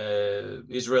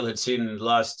 Israel had seen in the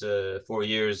last 4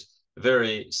 years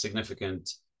very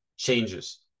significant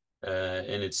changes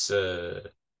in its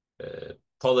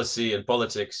policy and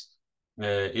politics.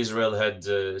 Israel had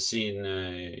seen,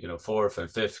 fourth and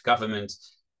fifth government,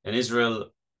 and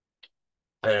Israel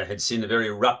had seen a very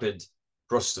rapid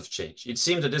process of change. It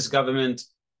seemed that this government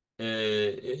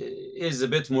is a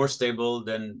bit more stable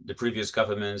than the previous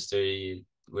governments. They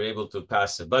were able to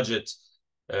pass a budget.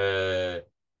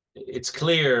 It's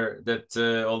clear that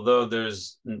although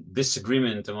there's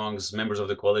disagreement amongst members of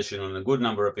the coalition on a good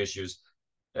number of issues,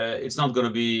 it's not going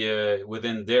to be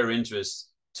within their interests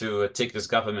to take this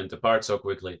government apart so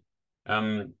quickly.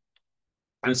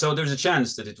 And so there's a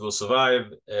chance that it will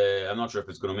survive. I'm not sure if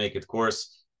it's going to make it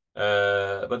course,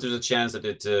 but there's a chance that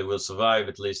it will survive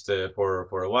at least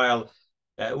for a while.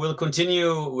 We'll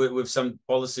continue with some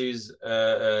policies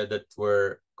that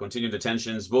were continued the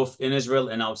tensions both in Israel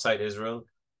and outside Israel.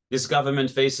 This government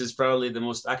faces probably the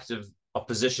most active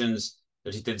oppositions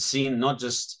that it had seen, not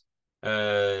just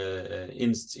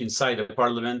inside the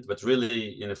parliament, but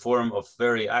really in the form of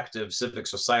very active civic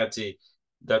society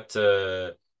that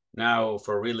now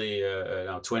for really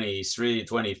now 23,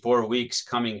 24 weeks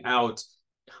coming out,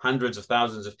 hundreds of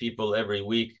thousands of people every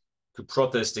week to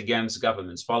protest against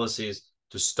government's policies,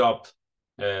 to stop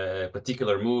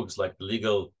particular moves like the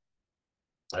legal,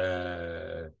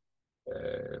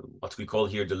 what we call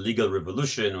here the legal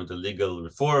revolution or the legal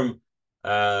reform.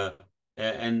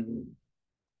 And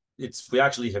we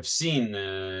actually have seen,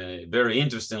 very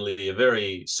interestingly, a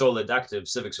very solid, active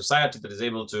civic society that is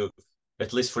able to,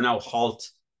 at least for now, halt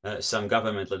some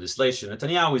government legislation.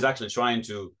 Netanyahu is actually trying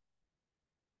to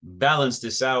balance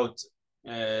this out.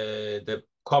 The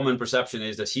common perception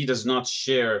is that he does not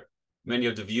share many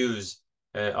of the views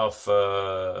of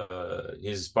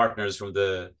his partners from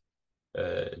the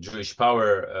Jewish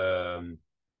Power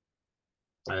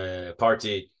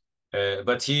party,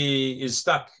 but he is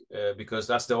stuck because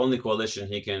that's the only coalition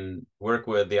he can work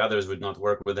with. The others would not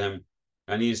work with him,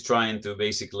 and he's trying to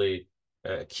basically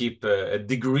keep a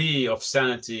degree of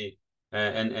sanity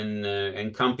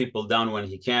and calm people down when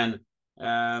he can,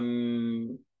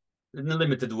 in a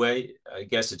limited way. I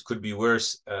guess it could be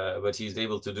worse, but he's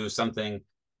able to do something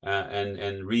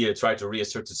and try to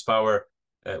reassert his power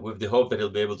with the hope that he'll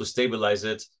be able to stabilize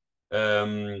it,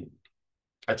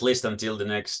 at least until the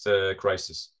next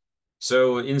crisis.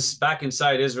 So back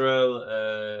inside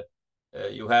Israel,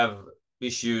 you have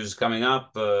issues coming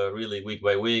up really week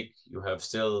by week. You have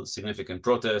still significant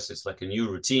protests. It's like a new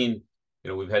routine.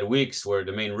 We've had weeks where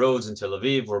the main roads in Tel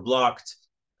Aviv were blocked,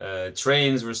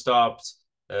 trains were stopped,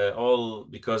 all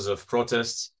because of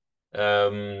protests.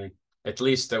 At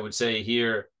least I would say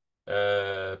here,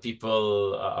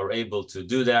 people are able to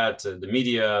do that. The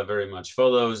media very much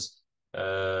follows.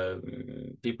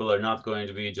 People are not going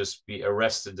to be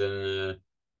arrested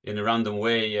in a random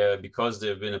way because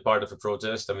they've been a part of a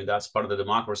protest. I mean, that's part of the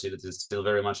democracy that is still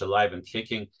very much alive and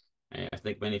kicking. I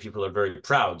think many people are very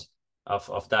proud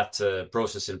of that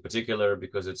process in particular,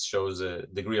 because it shows a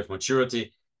degree of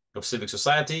maturity of civic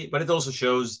society, but it also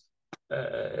shows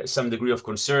some degree of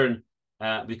concern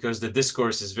because the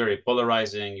discourse is very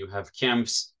polarizing. You have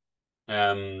camps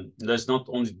that not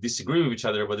only disagree with each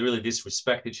other, but really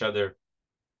disrespect each other.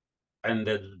 And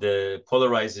the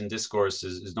polarizing discourse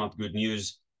is not good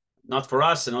news, not for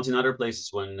us and not in other places.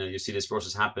 When you see this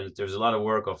process happen, there's a lot of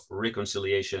work of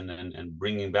reconciliation and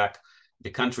bringing back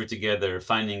the country together,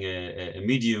 finding a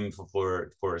medium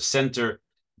for a center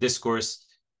discourse.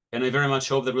 And I very much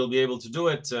hope that we'll be able to do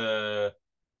it.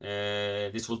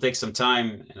 This will take some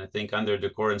time, and I think under the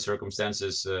current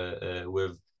circumstances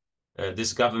with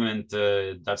this government,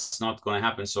 that's not going to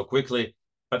happen so quickly.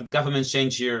 But governments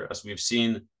change here, as we've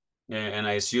seen, and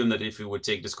I assume that if we would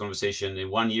take this conversation in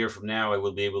 1 year from now, I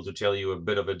will be able to tell you a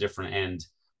bit of a different end,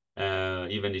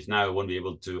 even if now I won't be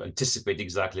able to anticipate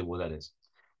exactly what that is.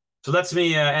 So let's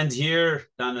me end here,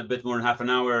 done a bit more than half an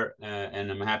hour,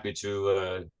 and I'm happy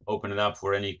to open it up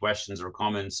for any questions or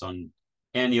comments on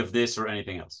any of this or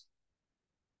anything else.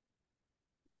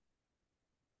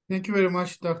 Thank you very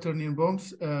much, Dr. Nir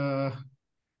Boms.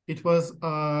 It was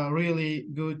really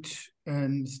good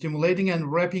and stimulating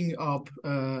and wrapping up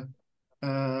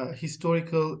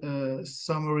historical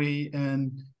summary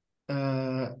and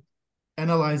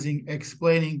analyzing,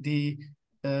 explaining the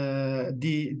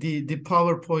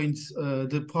PowerPoints,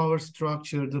 the power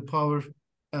structure, the power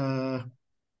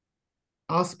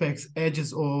aspects,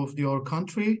 edges of your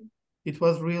country. It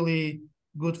was really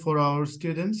good for our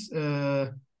students,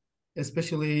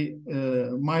 especially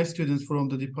my students from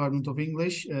the Department of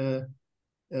English,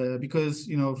 because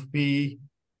we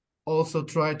also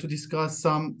try to discuss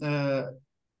some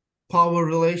power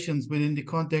relations within the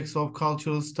context of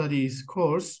cultural studies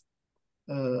course.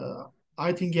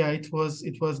 I think it was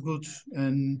good,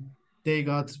 and they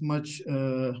got much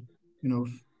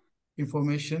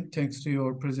information thanks to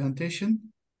your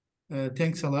presentation.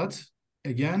 Thanks a lot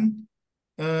again.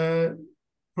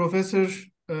 Professor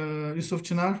Yusuf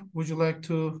Çınar, would you like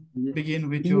to begin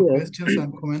with your questions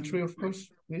and commentary, of course,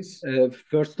 please?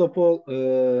 First of all,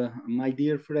 my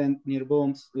dear friend Nir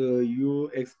Boms,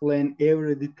 you explain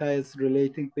every details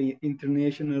relating to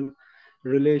international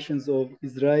relations of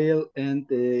Israel and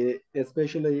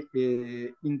especially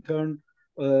intern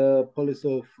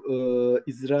policy of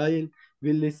Israel.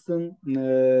 we listen.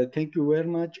 Thank you very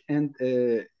much. And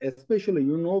especially,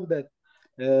 you know that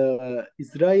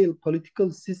Israel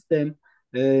political system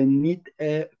need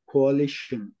a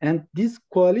coalition, and this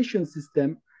coalition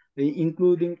system,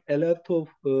 including a lot of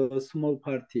small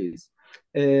parties.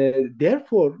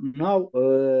 Therefore, now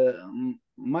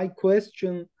my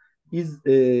question is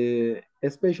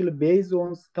especially based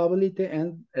on stability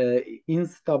and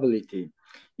instability.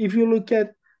 If you look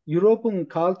at European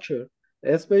culture,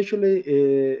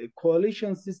 especially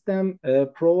coalition system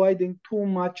providing too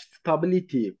much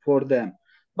stability for them.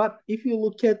 But if you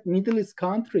look at Middle East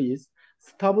countries,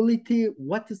 stability,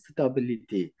 what is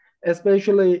stability?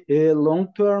 Especially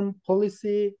long-term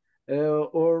policy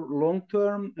or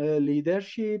long-term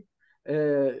leadership,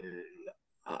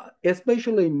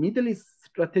 especially Middle East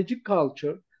strategic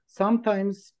culture,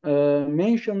 sometimes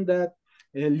mention that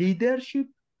leadership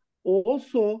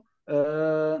also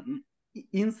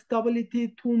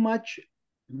instability too much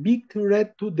big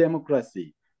threat to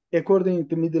democracy, according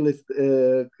to Middle East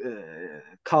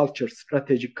culture,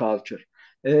 strategic culture.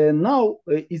 Now,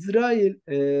 Israel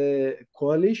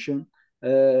coalition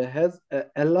has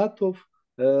a lot of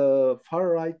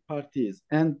far-right parties,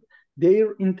 and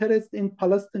their interest in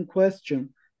Palestine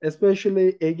question,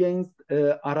 especially against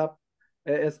Arab,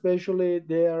 especially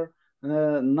they are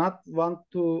not want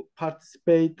to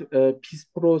participate peace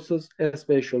process,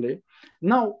 especially.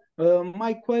 Now,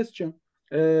 my question,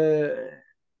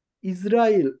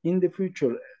 Israel in the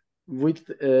future with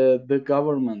the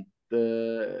government,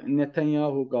 the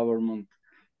Netanyahu government,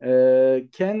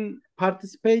 can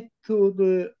participate to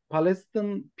the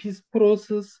Palestine peace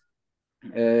process?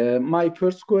 My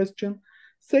first question.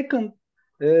 Second,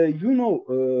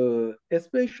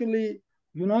 especially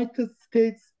United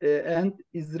States and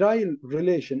Israel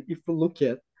relation, if you look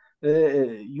at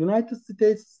United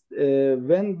States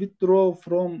when withdraw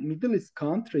from Middle East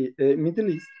country, Middle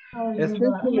East,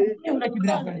 especially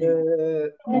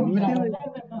Middle East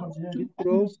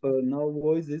withdraw, now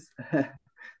voices,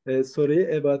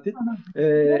 sorry about it,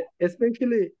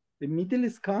 especially the Middle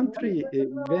East country,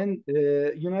 when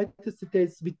United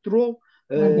States withdraw,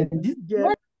 this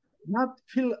gap not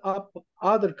fill up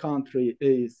other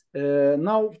countries.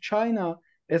 Now China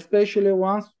especially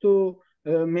wants to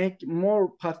make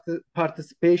more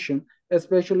participation,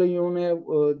 especially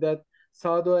that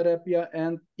Saudi Arabia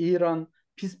and Iran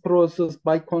peace process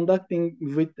by conducting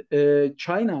with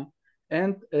China.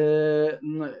 And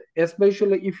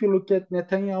especially if you look at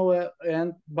Netanyahu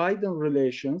and Biden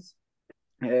relations,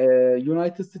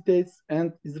 United States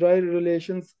and Israel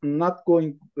relations not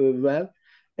going well.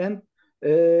 And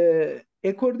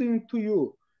according to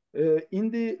you,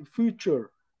 in the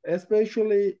future,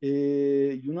 especially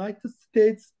United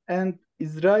States and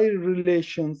Israel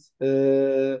relations,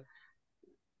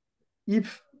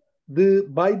 if the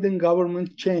Biden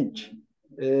government change,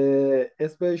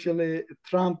 especially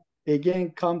Trump again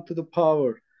come to the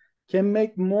power, can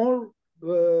make more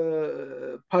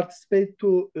participate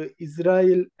to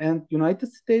Israel and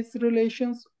United States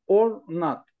relations or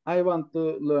not? I want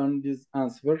to learn this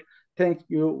answer. Thank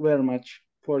you very much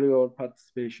for your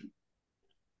participation.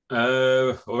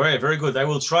 All right, very good. I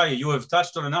will try. You have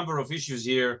touched on a number of issues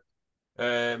here,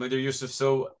 Mr. Yusuf.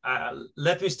 So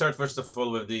let me start first of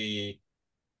all with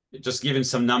just giving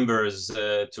some numbers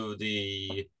to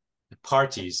the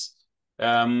parties.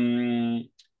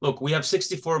 Look, we have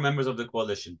 64 members of the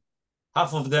coalition.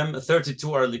 Half of them,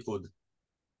 32 are Likud.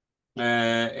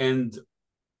 And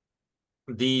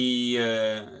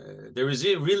there is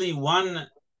really one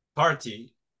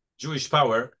party, Jewish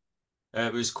Power,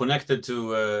 is connected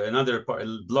to another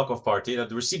block of party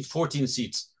that received 14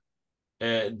 seats.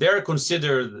 They're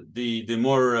considered the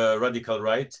more radical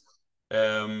right.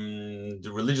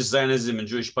 The religious Zionism and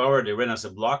Jewish Power, they ran as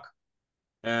a bloc.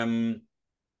 And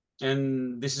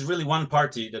this is really one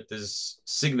party that is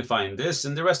signifying this,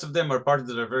 and the rest of them are parties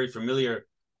that are very familiar.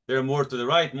 They're more to the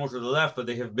right, more to the left, but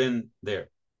they have been there.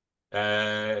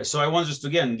 So I want just to,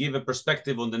 again, give a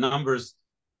perspective on the numbers.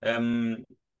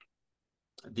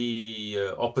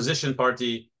 The opposition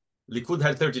party, Likud,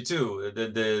 had 32.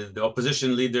 The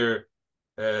opposition leader,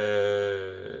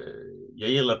 Yair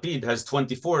Lapid, has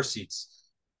 24 seats.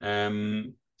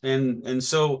 And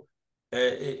so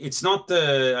it's not,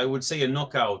 I would say, a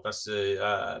knockout, as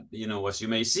as you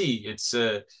may see. It's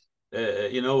a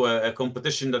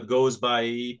competition that goes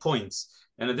by points.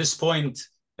 And at this point,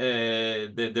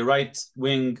 the right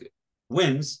wing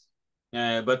wins.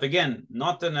 But again,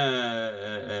 not in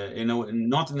a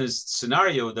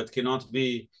scenario that cannot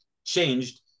be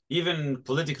changed. Even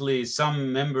politically,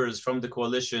 some members from the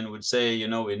coalition would say,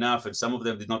 enough, and some of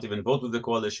them did not even vote with the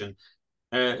coalition.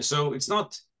 So it's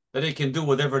not that they can do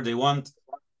whatever they want.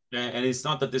 And it's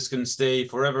not that this can stay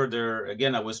forever. There,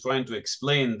 again, I was trying to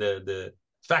explain the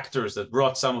factors that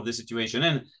brought some of this situation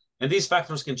in, and these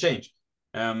factors can change.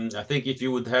 I think if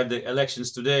you would have the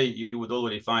elections today, you would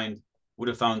already would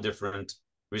have found different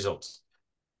results.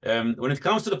 When it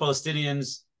comes to the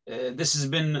Palestinians, this has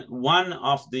been one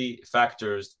of the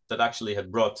factors that actually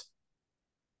had brought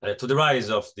to the rise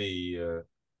of the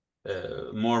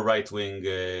more right-wing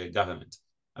government.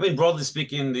 I mean, broadly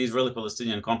speaking, the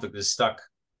Israeli-Palestinian conflict is stuck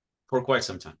for quite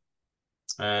some time.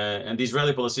 And the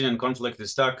Israeli-Palestinian conflict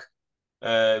is stuck.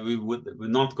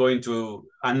 We're not going to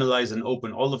analyze and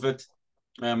open all of it,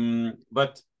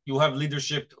 but you have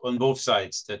leadership on both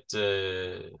sides that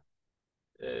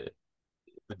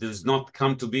does not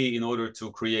come to be in order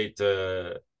to create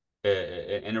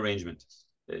an arrangement.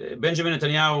 Benjamin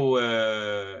Netanyahu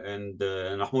and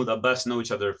Mahmoud Abbas know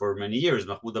each other for many years.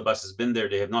 Mahmoud Abbas has been there.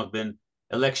 There have not been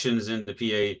elections in the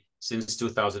PA since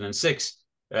 2006.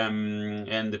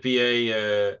 And the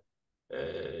PA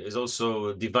is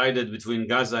also divided between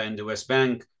Gaza and the West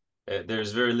Bank.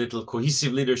 There's very little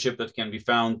cohesive leadership that can be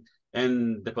found.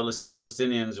 And the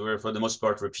Palestinians were, for the most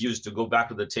part, refused to go back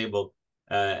to the table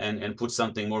and put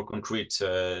something more concrete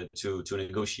to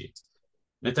negotiate.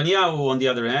 Netanyahu, on the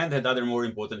other hand, had other more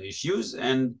important issues.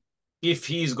 And if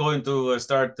he's going to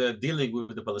start dealing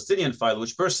with the Palestinian file,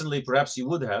 which personally perhaps he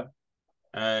would have,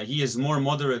 he is more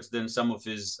moderate than some of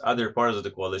his other parts of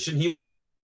the coalition.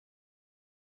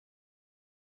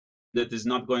 That is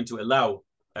not going to allow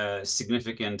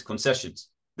significant concessions.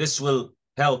 This will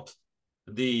help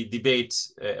the debate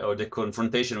or the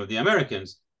confrontation with the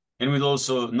Americans, and will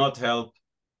also not help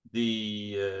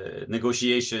the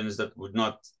negotiations that would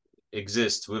not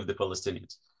exist with the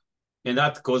Palestinians. And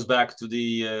that goes back to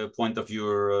the point of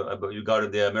your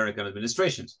regarding the American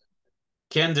administrations.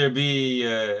 Can there be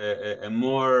a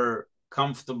more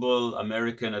comfortable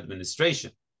American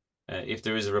administration? If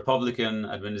there is a Republican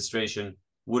administration,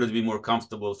 would it be more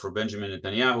comfortable for Benjamin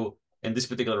Netanyahu and this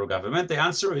particular government? The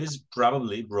answer is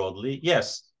probably broadly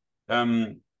yes.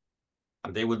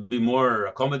 They would be more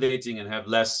accommodating and have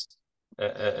less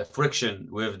friction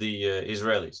with the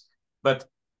Israelis. But,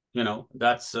 you know,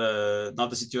 that's not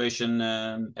the situation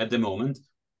at the moment.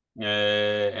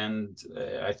 And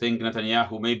I think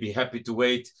Netanyahu may be happy to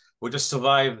wait or just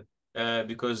survive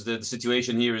because the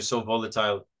situation here is so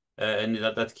volatile and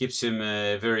that keeps him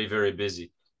very, very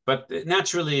busy. But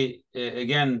naturally,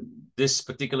 again, this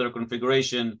particular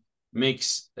configuration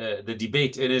makes the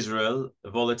debate in Israel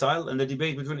volatile, and the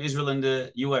debate between Israel and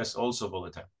the US also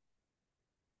volatile.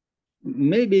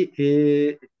 Maybe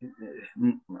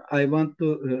I want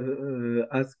to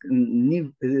ask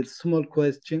Nir a small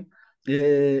question.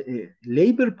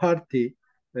 Labor Party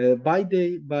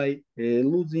by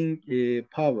losing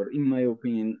power, in my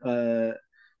opinion,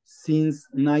 since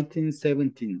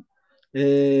 1917.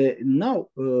 Now,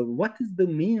 what is the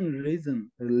main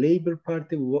reason Labor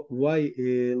Party why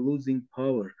losing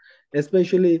power?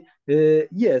 Especially,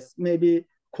 yes, maybe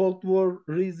Cold War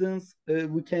reasons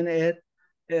we can add.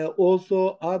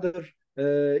 Also, other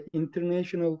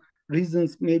international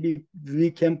reasons maybe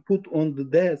we can put on the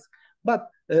desk. But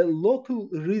local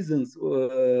reasons,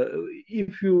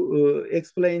 if you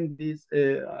explain this,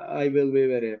 I will be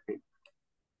very happy.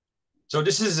 So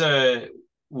this is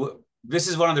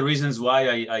one of the reasons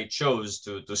why I chose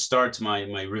to start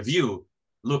my review,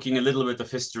 looking a little bit of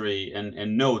history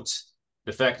and note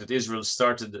the fact that Israel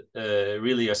started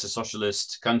really as a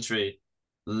socialist country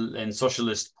and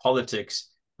socialist politics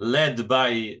led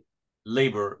by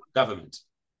labor government.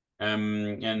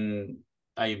 And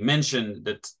I mentioned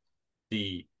that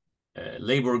the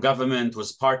labor government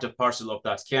was part and parcel of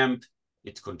that camp.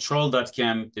 It controlled that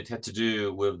camp. It had to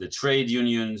do with the trade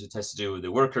unions. It has to do with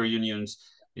the worker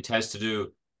unions. It has to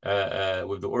do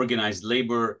with the organized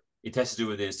labor. It has to do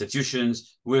with the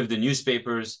institutions, with the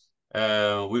newspapers,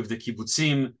 with the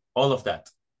kibbutzim, all of that.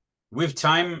 With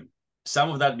time,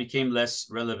 some of that became less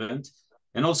relevant.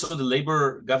 And also the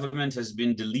labor government has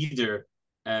been the leader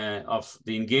of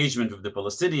the engagement with the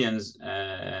Palestinians,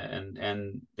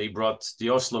 and they brought the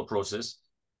Oslo process.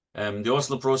 The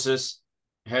Oslo process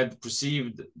had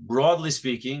perceived, broadly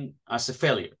speaking, as a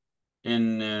failure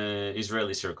in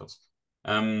Israeli circles.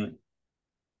 The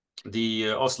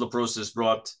Oslo process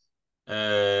brought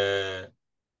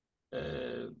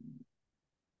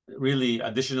really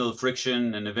additional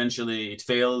friction, and eventually it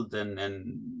failed, and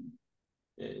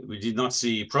we did not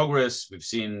see progress. We've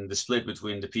seen the split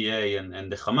between the PA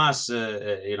and the Hamas,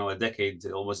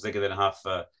 almost a decade and a half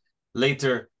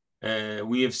later.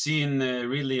 We have seen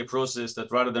really a process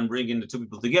that, rather than bringing the two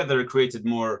people together, created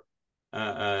more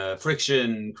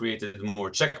friction, created more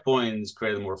checkpoints,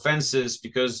 created more fences,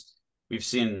 because we've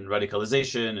seen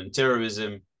radicalization and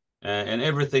terrorism and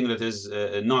everything that is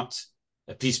not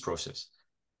a peace process.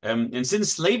 And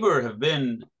since labor have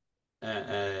been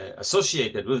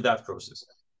associated with that process,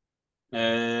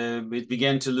 it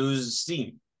began to lose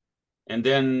steam. And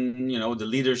then, you know, the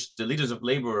leaders of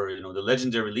labor, you know, the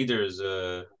legendary leaders,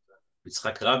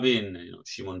 Yitzhak Rabin, you know,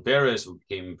 Shimon Peres, who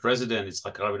became president.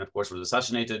 Yitzhak Rabin, of course, was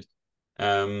assassinated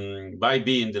by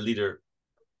being the leader,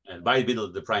 by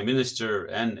being the prime minister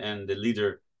and the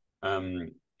leader,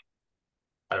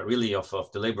 really of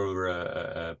the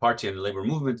labor party and the labor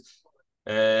movement.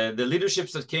 The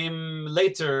leaderships that came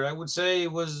later, I would say,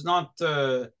 was not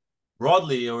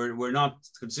broadly, or were not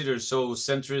considered so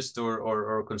centrist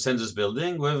or consensus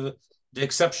building, with the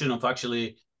exception of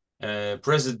actually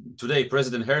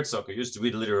President Herzog, who used to be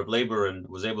the leader of labor and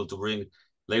was able to bring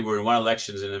labor in one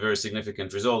elections in a very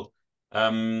significant result.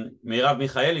 Merav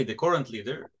Michaeli, the current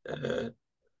leader, a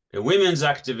women's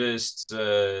activist,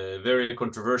 very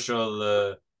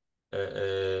controversial,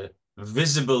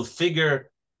 visible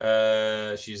figure.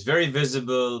 She's very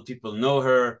visible. People know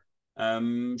her.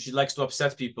 She likes to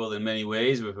upset people in many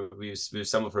ways with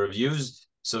some of her views.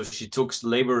 So she took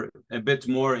labor a bit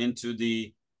more into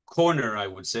the corner, I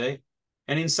would say.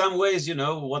 And in some ways, you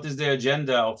know, what is the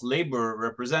agenda of labor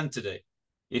represent today?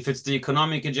 If it's the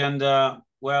economic agenda,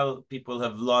 well, people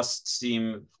have lost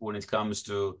steam when it comes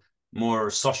to more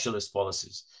socialist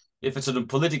policies. If it's a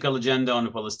political agenda on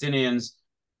the Palestinians,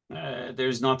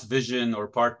 there's not vision or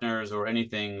partners or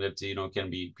anything that, you know, can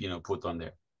be, you know, put on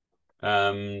there.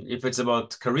 If it's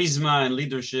about charisma and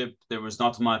leadership, there was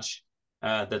not much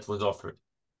that was offered.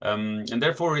 And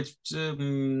therefore, it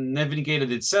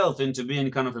navigated itself into being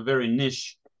kind of a very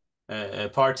niche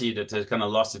party that has kind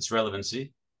of lost its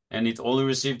relevancy. And it only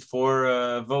received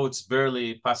 4 votes,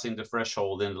 barely passing the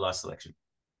threshold in the last election.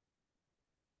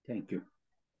 Thank you.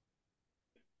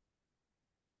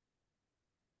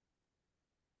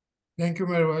 Thank you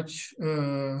very much,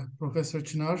 Professor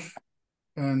Çınar,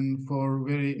 and for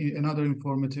another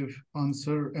informative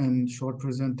answer and short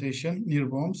presentation. Nir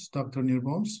Boms, Dr. Nir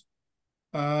Boms.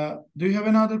 Do you have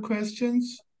any other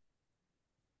questions?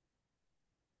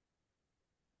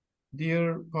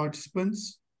 Dear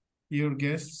participants, dear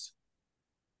guests,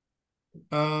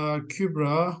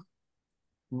 Kübra,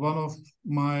 one of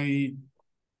my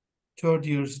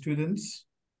third-year students,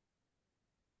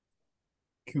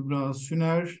 Kübra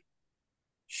Süner,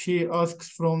 she asks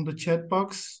from the chat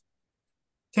box,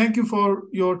 thank you for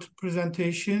your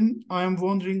presentation. I am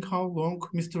wondering how long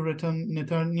Mr.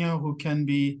 Netanyahu can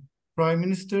be Prime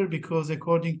Minister, because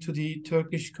according to the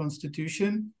Turkish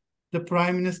constitution, the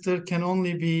Prime Minister can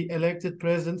only be elected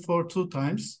president for 2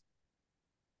 times.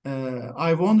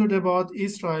 I wondered about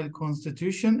Israel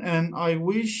constitution, and I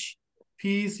wish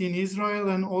peace in Israel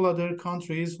and all other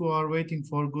countries who are waiting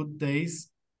for good days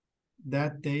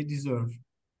that they deserve.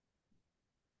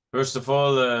 First of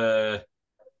all,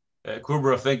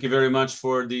 Kubra, thank you very much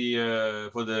for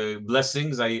the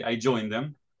blessings. I joined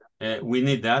them. We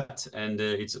need that, and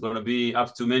it's going to be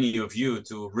up to many of you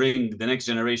to bring the next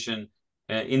generation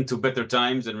into better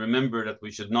times, and remember that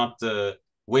we should not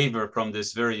waver from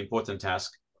this very important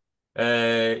task.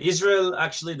 Israel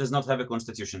actually does not have a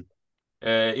constitution.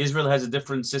 Israel has a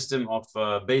different system of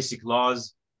basic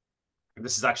laws.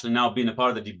 This has actually now been a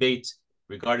part of the debate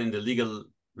regarding the legal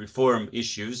reform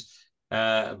issues,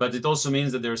 but it also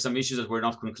means that there are some issues that were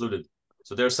not concluded.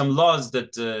 So there are some laws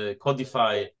that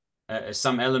codify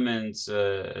some elements,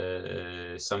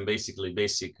 some basically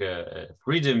basic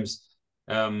freedoms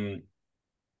and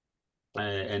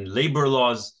labor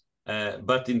laws.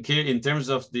 But in terms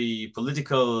of the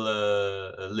political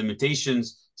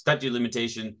limitations, statute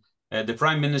limitation, the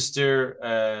prime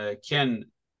minister can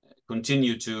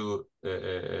continue to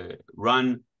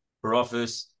run for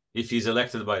office if he's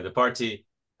elected by the party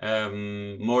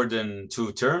more than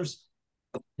 2 terms.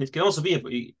 It can also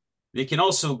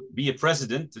be a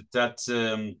president that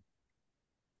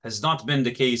has not been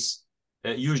the case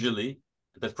usually,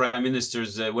 that prime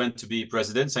ministers went to be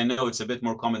presidents. I know it's a bit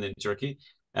more common in Turkey,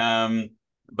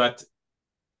 but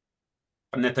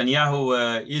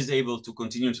Netanyahu is able to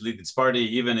continue to lead its party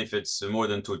even if it's more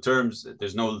than 2 terms.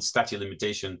 There's no statute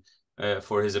limitation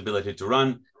for his ability to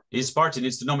run. His party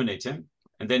needs to nominate him,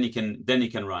 and then he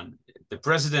can run. The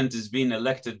president is being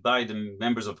elected by the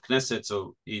members of Knesset,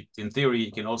 so in theory,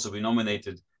 he can also be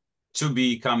nominated to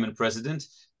become a president.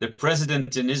 The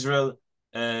president in Israel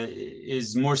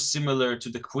is more similar to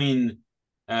the Queen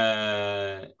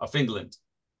of England.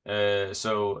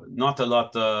 So not a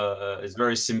lot is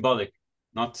very symbolic,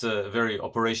 not very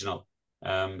operational.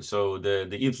 So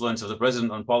the influence of the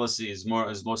president on policy is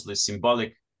mostly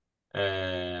symbolic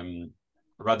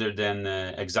rather than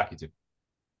executive.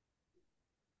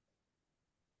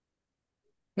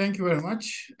 Thank you very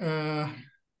much.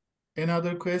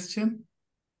 Another question?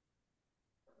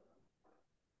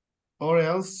 Or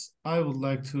else I would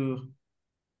like to...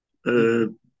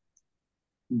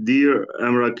 Dear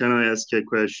Emrah, can I ask a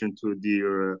question to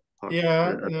dear...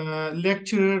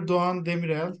 Lecturer Doğan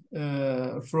Demirel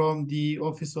from the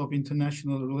Office of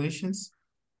International Relations.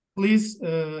 Please,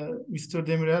 Mr.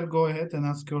 Demirel, go ahead and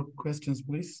ask your questions,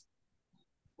 please.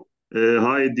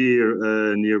 Hi, dear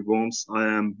Nir Boms. I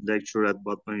am lecturer at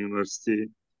Batman University.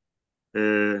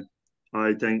 I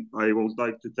would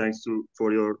like to thank you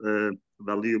for your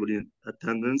valuable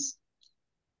attendance.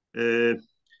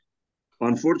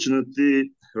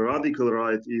 Unfortunately, radical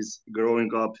right is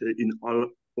growing up in all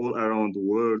around the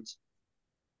world.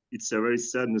 It's a very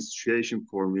sad situation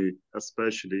for me,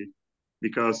 especially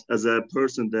because as a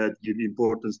person that gives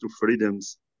importance to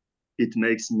freedoms, it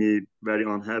makes me very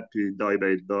unhappy day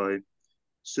by day.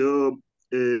 So,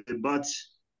 but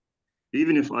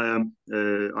even if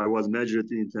I was majored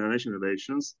in international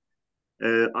relations,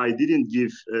 I didn't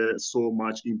give so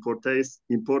much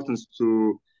importance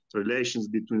to relations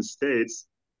between states.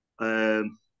 I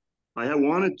have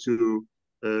wanted to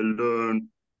learn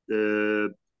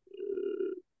the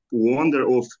wonder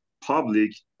of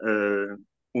public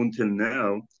until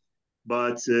now,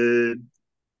 but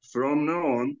from now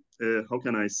on, how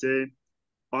can I say?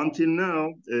 Until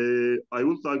now, I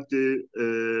would like to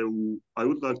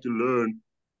learn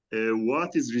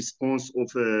what is response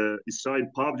of Israel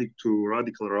public to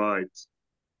radical right.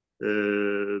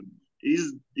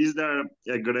 Is there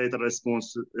a greater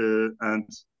response, and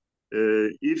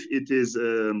if it is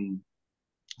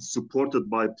supported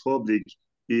by public,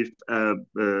 if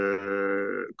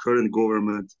current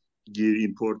government give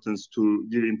importance to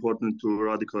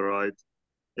radical right?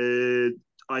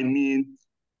 I mean,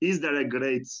 is there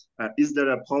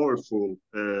a powerful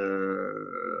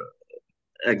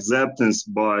acceptance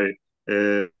by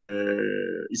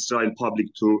Israel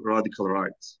public to radical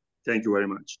rights? Thank you very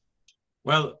much.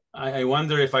 Well, I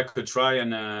wonder if I could try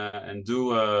and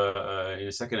do in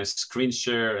a second a screen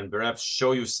share and perhaps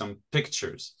show you some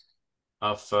pictures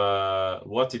of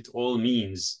what it all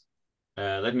means.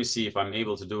 Let me see if I'm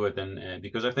able to do it, and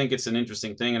because I think it's an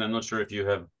interesting thing, and I'm not sure if you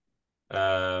have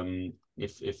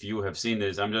if you have seen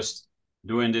this. I'm just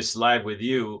doing this live with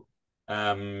you.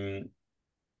 I'm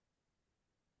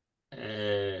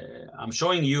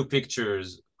showing you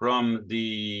pictures from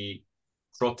the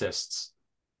protests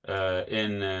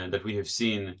that we have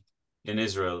seen in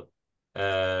Israel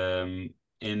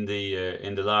in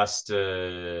the last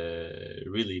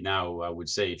really now I would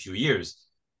say a few years,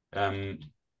 and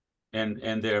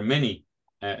there are many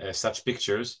such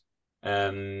pictures.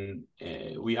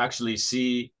 We actually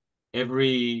see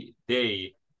every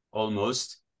day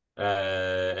almost,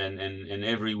 and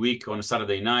every week on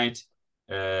Saturday night,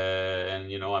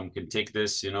 and I can take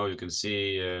this. You can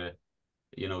see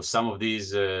some of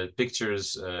these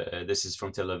pictures. This is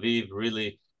from Tel Aviv,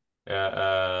 really.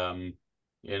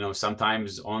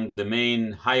 Sometimes on the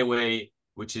main highway,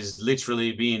 which is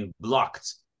literally being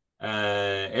blocked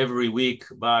every week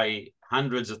by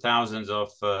hundreds of thousands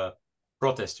of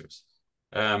protesters.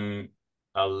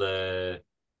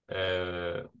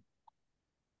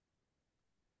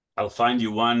 I'll find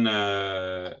you one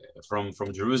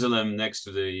from Jerusalem next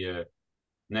to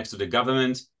the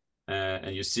government,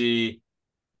 and you see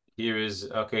here is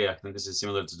okay. I think this is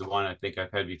similar to the one I think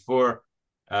I've had before.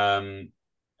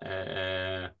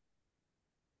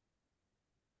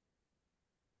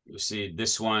 You see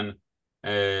this one,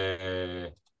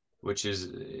 which is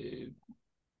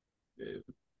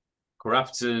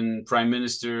corrupting prime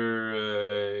minister.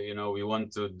 We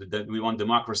want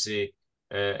democracy.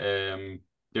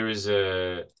 There is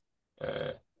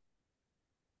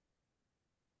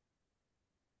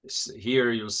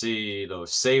here you'll see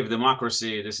save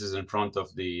democracy. This is in front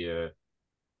of the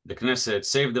Knesset.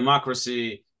 Save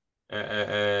democracy.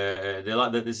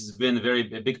 This has been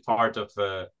a big part of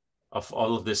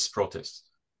all of this protest.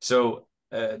 So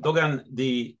Dogan,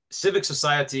 the civic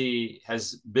society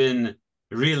has been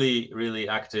really, really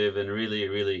active and really,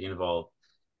 really involved.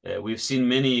 We've seen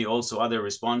many also other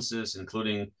responses,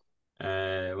 including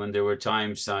when there were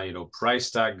times,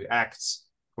 price tag acts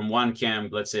from one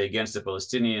camp, let's say against the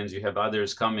Palestinians. You have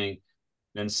others coming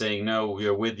and saying, no, we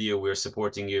are with you, we're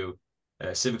supporting you.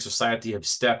 Civic society have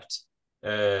stepped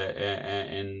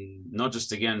and not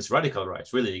just against radical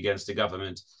rights, really against the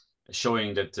government,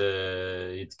 showing that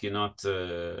it cannot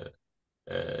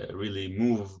really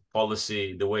move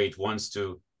policy the way it wants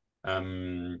to.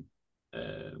 And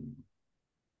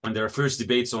there are first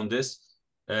debates on this,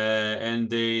 and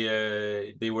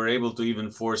they were able to even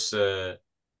force a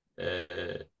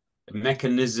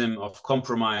mechanism of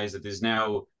compromise that is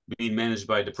now being managed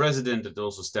by the president that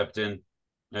also stepped in.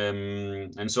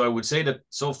 And so I would say that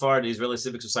so far the Israeli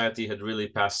civic society had really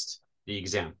passed the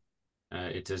exam.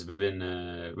 It has been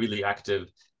really active,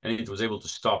 and it was able to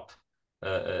stop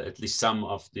at least some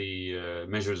of the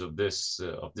measures of this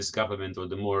government, or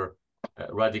the more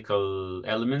radical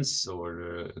elements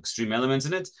or extreme elements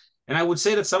in it. And I would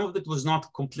say that some of it was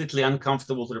not completely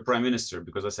uncomfortable to the prime minister,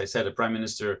 because, as I said, the prime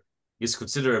minister is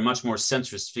considered a much more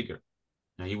centrist figure.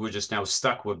 He was just now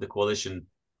stuck with the coalition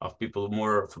of people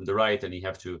more from the right, and he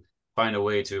have to find a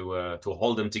way to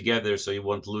hold them together so he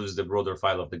won't lose the broader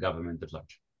file of the government at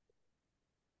large.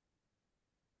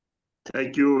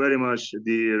 Thank you very much,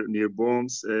 dear Nir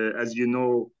Boms. As you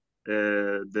know,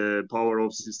 the power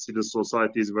of civil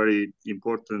society is very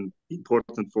important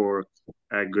for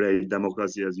a great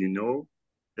democracy, as you know.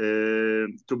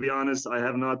 To be honest, I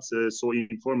have not so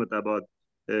informed about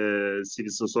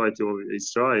civil society of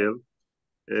Israel.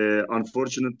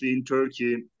 Unfortunately, in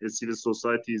Turkey, civil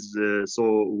society is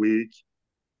so weak.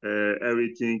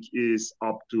 Everything is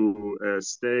up to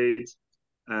state.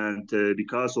 And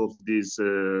because of this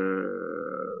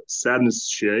sad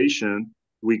situation,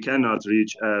 we cannot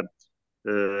reach a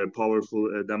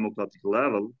powerful democratic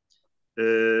level.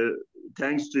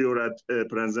 Thanks to your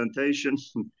presentation,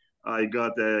 I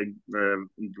got a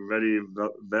very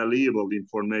valuable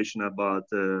information about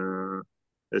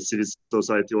civil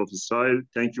society of Israel.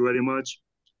 Thank you very much.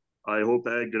 I hope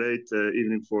a great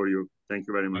evening for you. Thank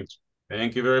you very much.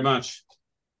 Thank you very much.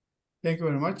 Thank you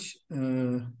very much,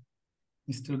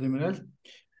 Mr. Demirel.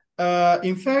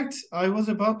 In fact, I was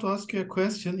about to ask you a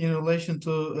question in relation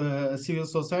to civil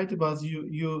society, but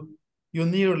you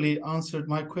nearly answered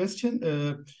my question,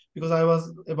 because I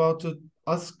was about to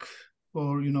ask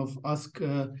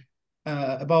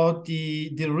about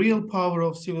the real power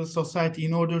of civil society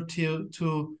in order to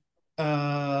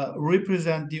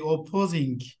represent the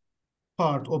opposing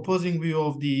view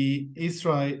of the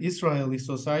Israeli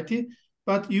society.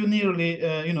 But you nearly,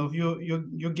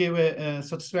 you gave a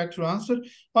satisfactory answer.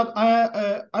 But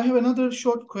I have another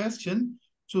short question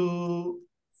to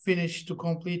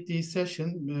complete the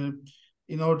session,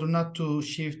 in order not to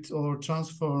shift or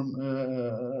transform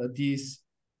this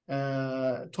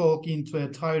talk into a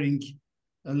tiring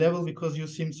level, because you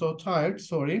seem so tired.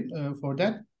 Sorry for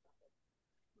that.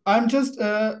 I'm just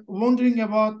wondering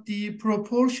about the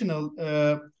proportional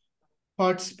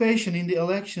participation in the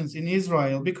elections in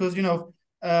Israel, because we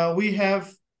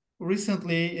have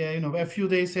recently, a few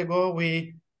days ago,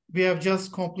 we have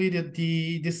just completed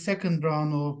the second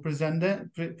round of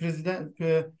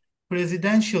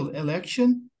presidential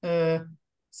election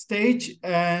stage,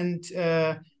 and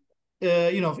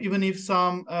even if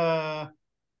some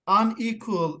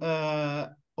unequal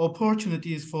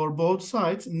opportunities for both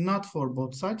sides, not for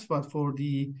both sides, but for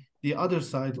the other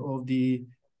side of the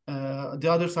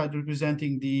other side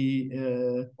representing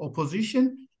the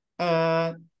opposition,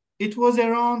 it was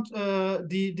around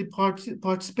the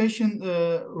participation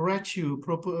ratio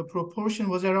proportion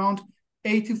was around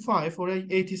 85 or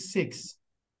 86%.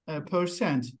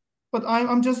 But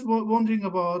I'm just wondering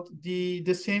about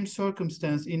the same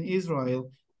circumstance in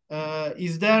Israel.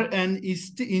 Is there an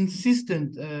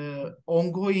insistent,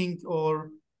 ongoing,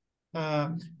 or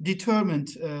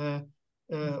determined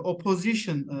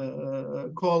opposition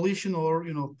coalition or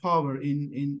power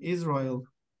in Israel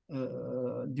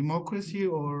democracy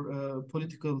or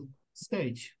political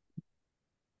stage?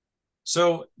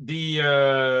 So the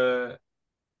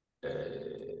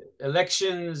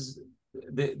elections,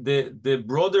 the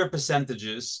broader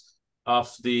percentages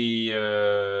of the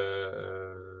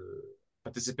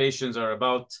participations are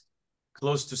about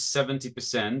close to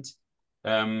 70%.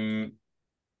 I'm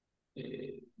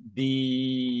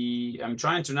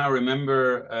trying to now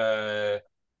remember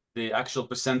the actual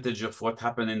percentage of what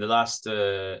happened in the last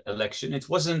election. It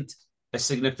wasn't a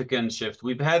significant shift.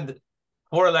 We've had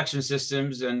 4 election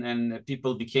systems, and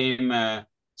people became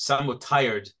somewhat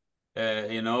tired,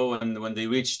 when they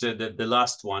reached the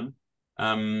last one,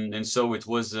 and so it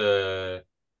was a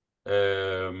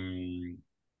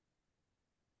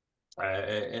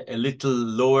little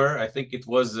lower. I think it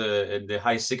was in the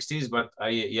high 60s, but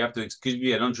you have to excuse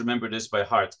me, I don't remember this by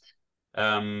heart.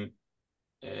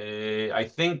 I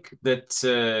think that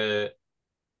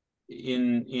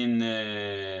in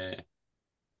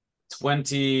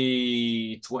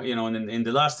 2020, in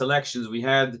the last elections we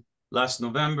had last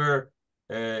November,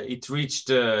 it reached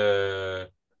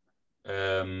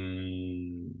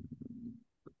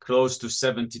close to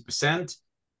 70%.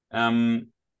 And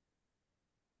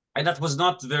that was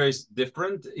not very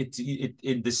different.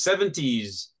 In the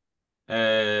 70s,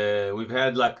 we've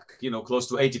had like, close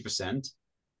to 80%.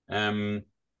 And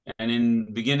in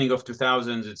the beginning of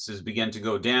 2000s, it began to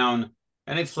go down,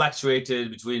 and it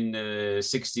fluctuated between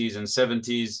 60s and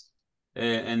 70s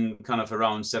and kind of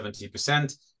around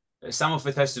 70%. Some of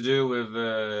it has to do with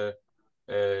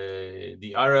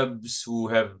the Arabs who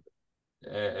have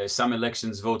some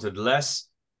elections voted less.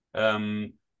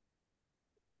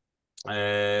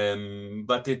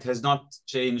 But it has not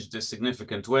changed a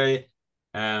significant way.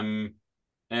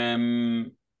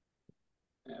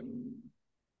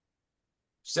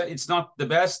 So it's not the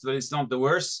best, but it's not the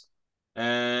worst.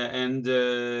 And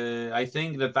I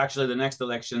think that actually the next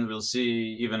election we'll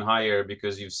see even higher,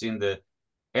 because you've seen the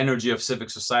energy of civic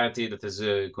society that is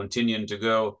continuing to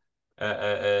go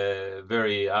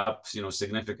very up,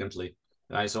 significantly.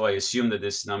 So I assume that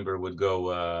this number would go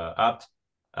up.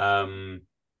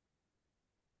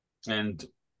 And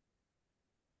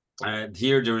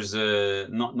here there's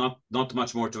not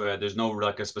much more to add. There's no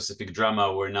like a specific drama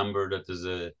or number that is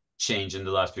a change in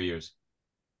the last few years.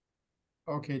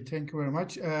 Okay, thank you very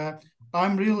much.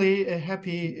 I'm really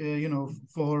happy,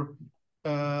 for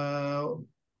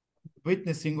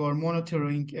witnessing or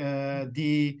monitoring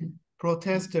the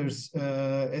protesters,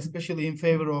 especially in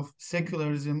favor of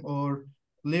secularism or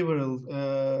liberal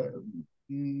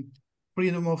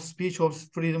freedom of speech or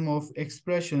freedom of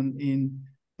expression,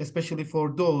 especially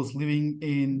for those living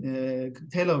in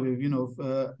Tel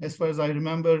Aviv. As far as I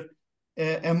remember,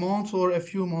 a month or a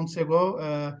few months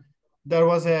ago, there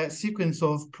was a sequence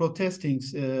of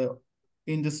protestings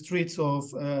in the streets of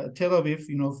Tel Aviv,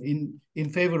 in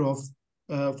favor of,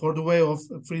 for the way of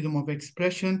freedom of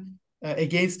expression,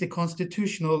 against the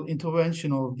constitutional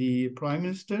intervention of the Prime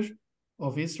Minister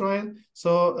of Israel.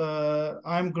 So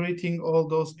I'm greeting all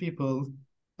those people,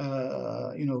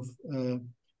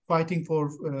 fighting for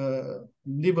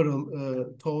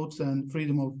liberal thoughts and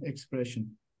freedom of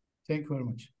expression. Thank you very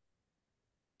much.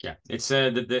 Yeah, it's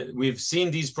we've seen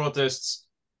these protests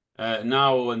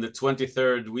now in the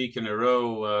 23rd week in a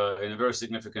row in a very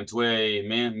significant way,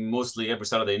 mostly every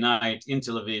Saturday night in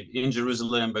Tel Aviv, in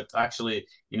Jerusalem, but actually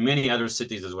in many other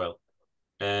cities as well.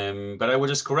 But I will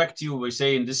just correct you by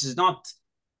saying this is not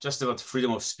just about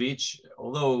freedom of speech,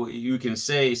 although you can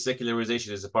say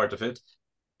secularization is a part of it.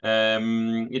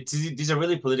 These are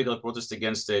really political protests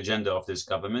against the agenda of this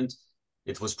government.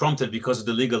 It was prompted because of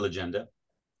the legal agenda.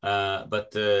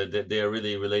 But they are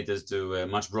really related to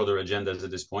much broader agendas at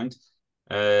this point.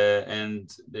 And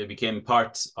they became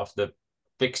part of the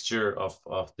picture of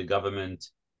the government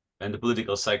and the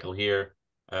political cycle here.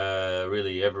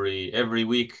 Really every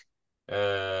week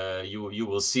you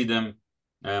will see them,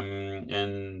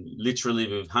 and literally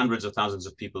with hundreds of thousands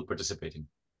of people participating.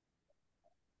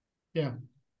 Yeah,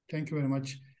 thank you very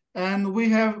much. And we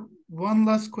have one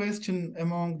last question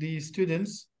among the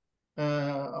students.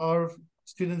 Our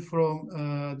student from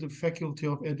the Faculty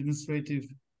of Administrative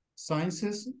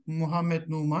Sciences, Muhammad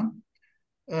Numan.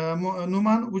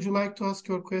 Numan, would you like to ask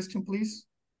your question, please?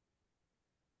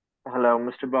 Hello,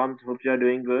 Mr. Boms. Hope you are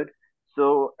doing good.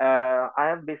 So I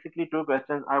have basically two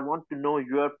questions. I want to know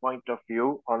your point of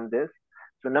view on this.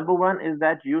 So number one is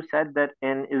that you said that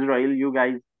in Israel, you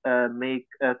guys make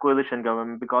a coalition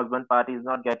government because one party is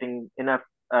not getting enough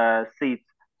seats.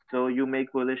 So you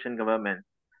make coalition government.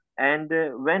 And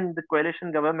when the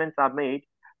coalition governments are made,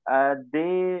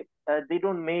 they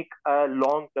don't make a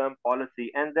long-term policy.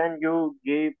 And then you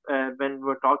gave, when we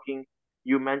were talking,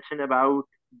 you mentioned about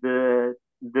the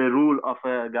rule of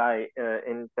a guy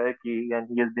in Turkey, and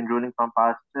he has been ruling from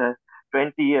past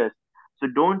 20 years. So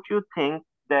don't you think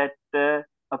that a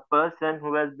person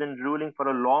who has been ruling for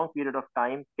a long period of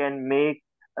time can make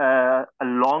a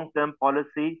long-term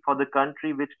policy for the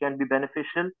country which can be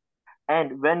beneficial?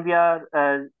 And when we are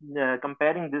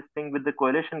comparing this thing with the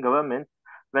coalition governments,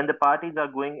 when the parties are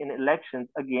going in elections,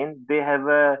 again, they have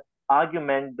a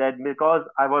argument that because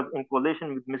I was in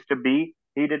coalition with Mr. B,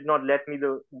 he did not let me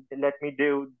do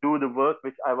the work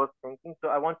which I was thinking. So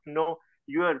I want to know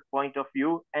your point of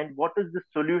view and what is the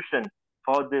solution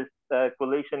for this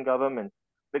coalition government,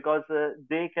 because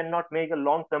they cannot make a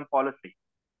long-term policy.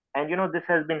 And this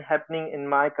has been happening in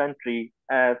my country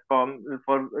for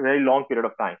a very long period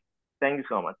of time. Thank you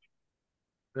so much.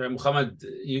 Muhammad,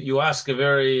 you ask a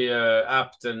very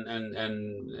apt and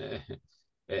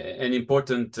an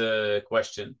important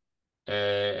question.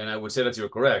 And I would say that you're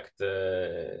correct.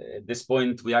 At this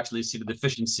point, we actually see the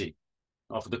deficiency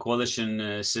of the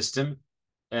coalition system.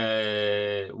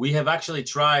 We have actually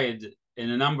tried in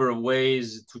a number of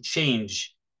ways to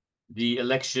change the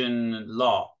election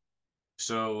law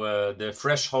So the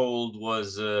threshold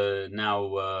was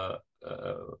now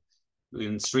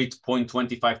in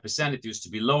 3.25%. It used to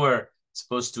be lower. It's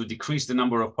supposed to decrease the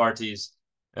number of parties.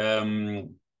 There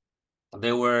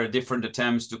were different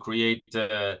attempts to create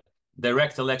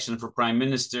direct election for prime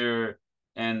minister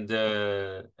and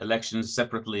elections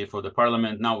separately for the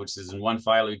parliament now, which is in one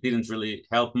file. It didn't really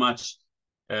help much.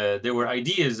 There were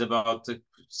ideas about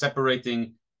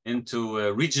separating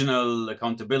into regional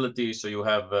accountability. So you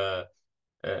have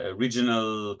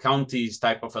regional counties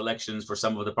type of elections for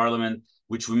some of the parliament,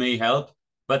 which may help.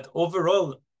 But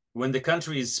overall, when the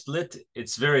country is split,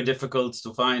 it's very difficult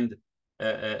to find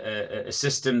a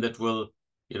system that will,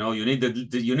 you need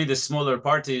the smaller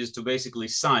parties to basically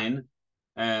sign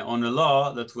on a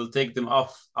law that will take them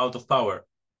out of power.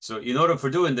 So in order for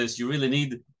doing this, you really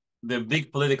need the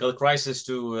big political crisis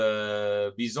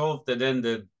to be solved, and then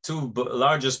the two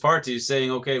largest parties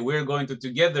saying, okay, we're going to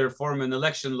together form an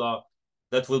election law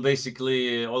that will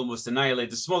basically almost annihilate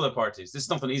the smaller parties. This is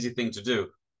not an easy thing to do,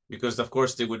 because of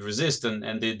course they would resist,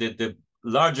 and the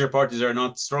larger parties are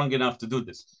not strong enough to do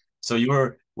this. So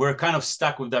we're kind of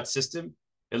stuck with that system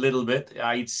a little bit.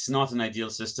 It's not an ideal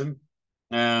system,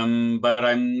 but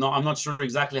I'm not sure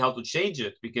exactly how to change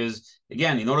it, because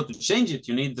again, in order to change it,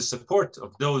 you need the support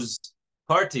of those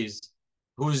parties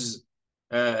whose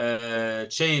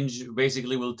change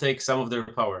basically will take some of their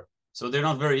power. So they're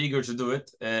not very eager to do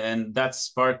it, and that's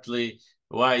partly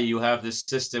why you have this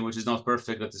system, which is not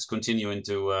perfect, that is continuing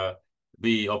to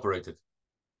be operated.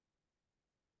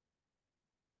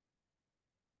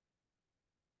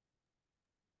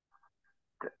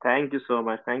 Thank you so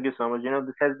much. Thank you so much.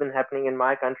 This has been happening in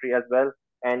my country as well,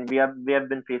 and we have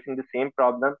been facing the same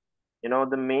problem.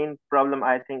 The main problem,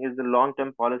 I think, is the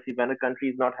long-term policy. When a country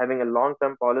is not having a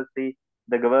long-term policy,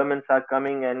 the governments are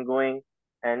coming and going,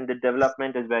 and the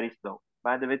development is very slow.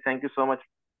 By the way, thank you so much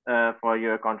for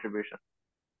your contribution.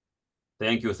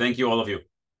 Thank you. Thank you, all of you.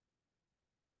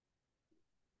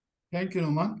 Thank you,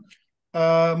 Numan.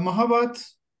 Mahabat,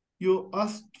 you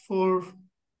asked for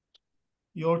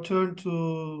your turn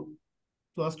to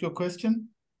ask your question.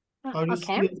 Are you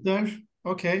still there?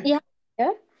 Okay. Yeah.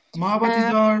 Mahabat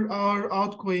is our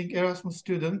outgoing Erasmus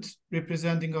student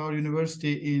representing our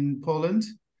university in Poland.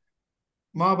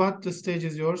 Mahabat, the stage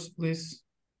is yours. Please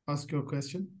ask your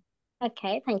question.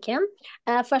 Okay, thank you.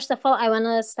 First of all, I want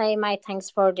to say my thanks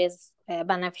for this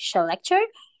beneficial lecture.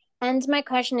 And my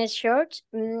question is short.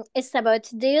 It's about,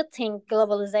 do you think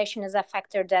globalization is a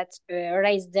factor that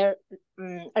raised the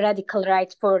radical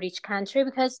right for each country?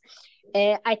 Because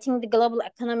I think the global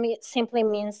economy simply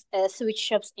means switch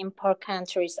shops in poor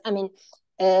countries. I mean,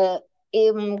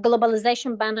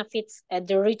 globalization benefits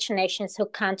the rich nations who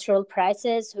control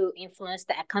prices, who influence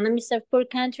the economies of poor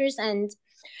countries, and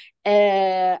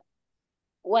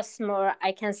what's more,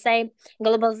 I can say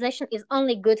globalization is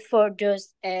only good for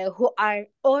those who are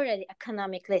already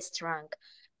economically strong.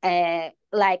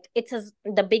 Like it is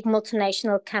the big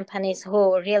multinational companies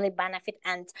who really benefit,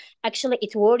 and actually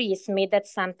it worries me that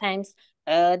sometimes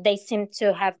they seem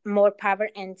to have more power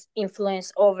and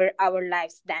influence over our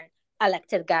lives than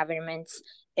elected governments,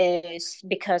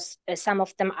 because some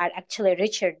of them are actually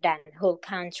richer than whole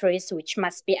countries, which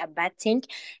must be a bad thing.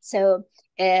 So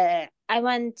I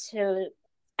want to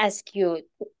ask you,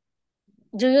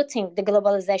 do you think the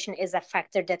globalization is a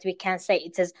factor that we can say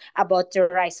it is about the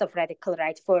rise of radical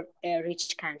right for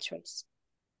rich countries?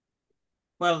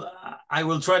 Well, I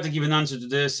will try to give an answer to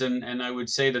this, and I would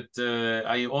say that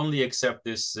I only accept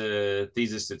this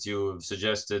thesis that you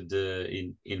suggested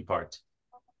in part.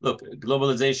 Look,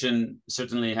 globalization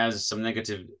certainly has some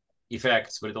negative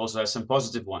effects, but it also has some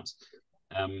positive ones.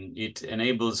 It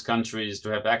enables countries to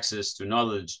have access to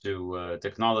knowledge, to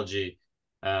technology,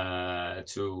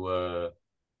 to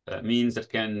means that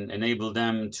can enable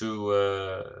them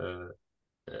to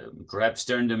perhaps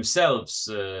turn themselves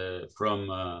from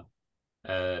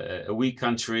a weak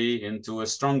country into a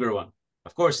stronger one.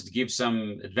 Of course, it gives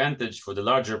some advantage for the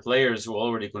larger players who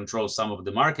already control some of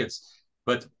the markets,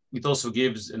 but it also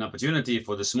gives an opportunity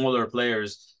for the smaller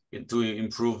players to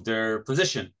improve their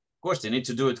position. Of course, they need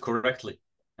to do it correctly,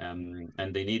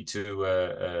 and they need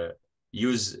to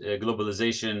use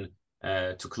globalization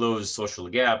to close social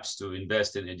gaps, to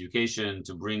invest in education,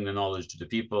 to bring the knowledge to the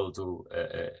people, to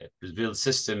build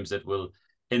systems that will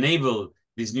enable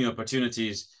these new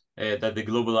opportunities that the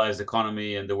globalized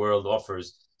economy and the world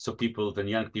offers, so people, and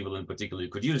young people in particular,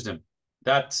 could use them.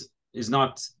 That is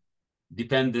not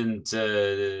dependent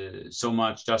so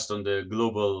much just on the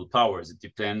global powers. It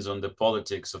depends on the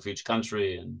politics of each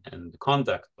country and the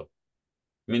conduct of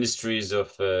ministries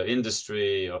of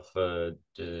industry, of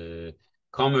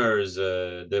commerce,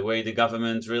 the way the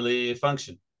government really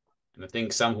function. And I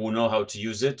think some who know how to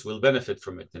use it will benefit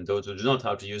from it, and those who do not know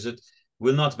how to use it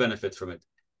will not benefit from it.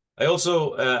 I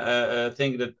also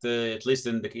think that, at least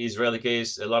in the Israeli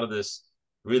case, a lot of this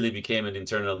really became an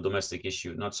internal domestic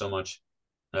issue, not so much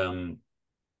an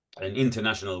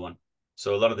international one.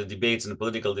 So a lot of the debates and the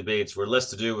political debates were less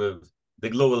to do with the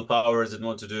global powers and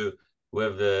more to do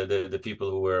with the people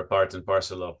who were part and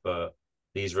parcel of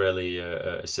the Israeli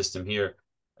system here.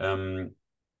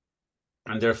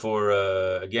 And therefore,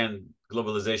 again,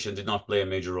 globalization did not play a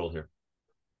major role here.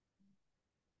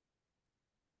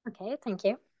 Okay, thank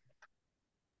you.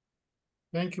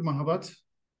 Thank you, Mahabat.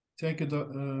 Thank you,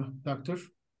 Dr.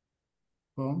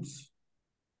 Boms.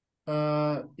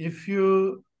 If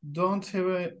you don't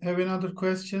have any other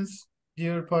questions,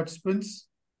 dear participants,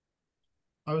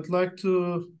 I would like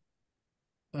to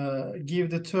give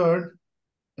the turn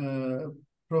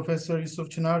Professor Yusuf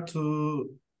Çınar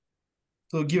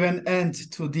to give an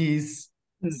end to this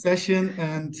session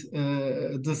and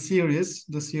the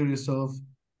series of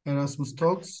Erasmus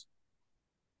Talks.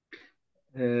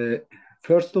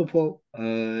 First of all,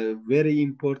 very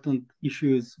important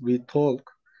issues we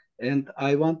talk, and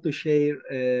I want to share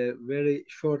a very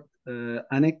short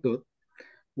anecdote.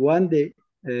 One day,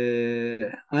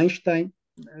 Einstein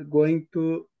going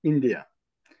to India,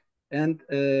 and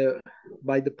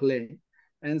by the plane,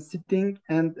 and sitting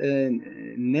and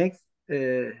next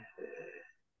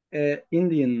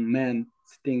Indian man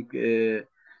sitting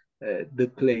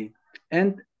the plane,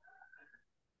 and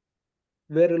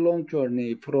very long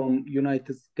journey from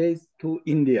United States to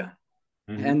India.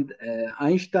 Mm-hmm. And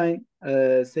Einstein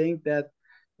saying that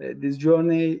this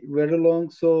journey very long,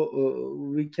 so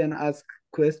we can ask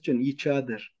question each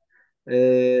other.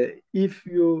 If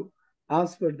you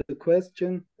answer the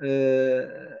question,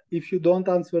 if you don't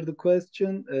answer the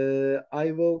question,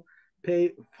 I will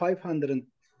pay $500.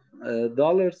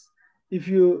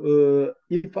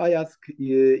 If I ask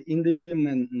Indian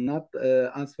and not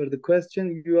answer the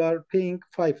question, you are paying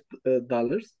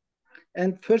 $5.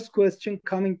 And first question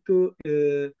coming to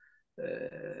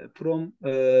from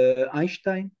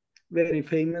Einstein, very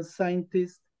famous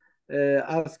scientist,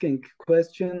 asking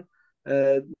question: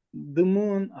 the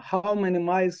moon, how many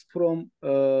miles from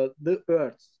the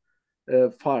Earth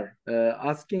far?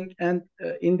 Asking, and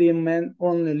Indian man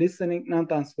only listening,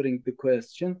 not answering the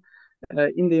question.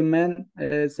 Indian man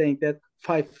saying that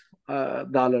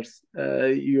 $5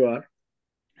 you are.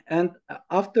 And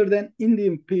after that,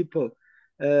 Indian people,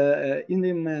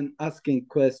 Indian man asking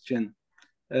question,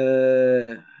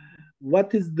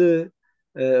 what is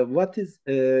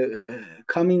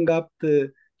coming up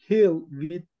the hill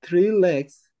with 3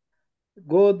 legs,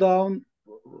 go down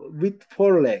with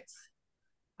 4 legs?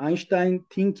 Einstein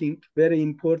thinking, very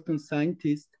important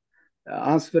scientist,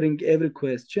 answering every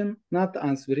question, not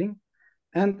answering.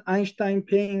 And Einstein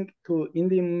paying to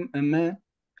Indian man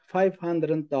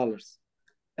 $500.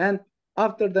 And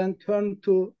after then turn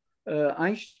to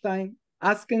Einstein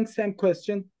asking same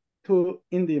question to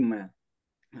Indian man.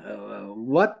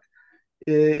 What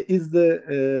is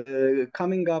the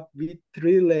coming up with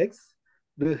 3 legs,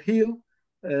 the hill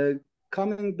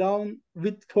coming down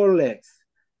with 4 legs?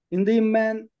 Indian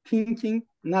man thinking,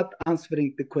 not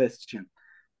answering the question.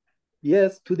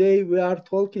 Yes, today we are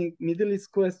talking Middle East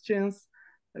questions,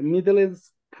 Middle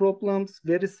East problems,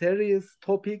 very serious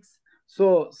topics.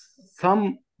 So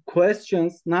some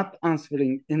questions not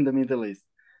answering in the Middle East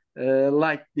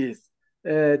like this.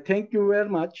 Thank you very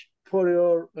much for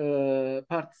your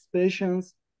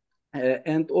participations.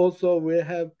 And also we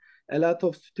have a lot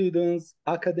of students,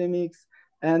 academics,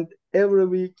 and every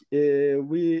week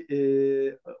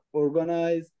we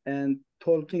organize and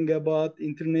talking about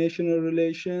international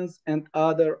relations and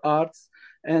other arts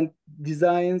and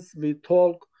designs. We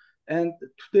talk, and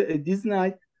today, this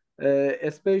night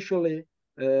especially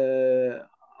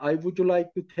I would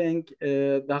like to thank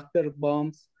Dr.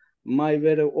 Boms, my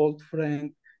very old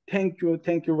friend. Thank you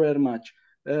very much.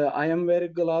 I am very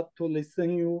glad to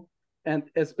listen you, and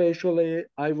especially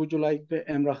I would like to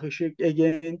embrace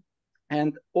again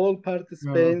and all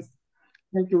participants.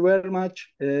 Thank you very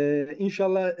much.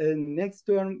 Inshallah, next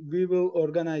term we will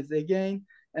organize again,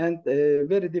 and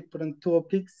very different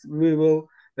topics we will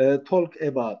talk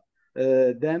about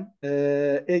them.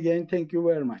 Again, thank you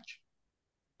very much.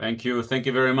 Thank you. Thank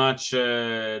you very much,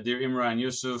 dear Imran,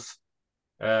 Yusuf.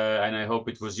 And I hope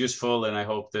it was useful, and I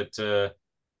hope that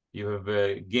you have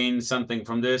gained something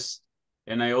from this.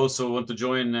 And I also want to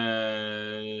join,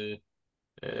 I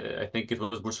think it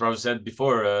was Bushra said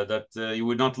before, that you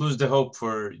would not lose the hope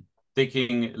for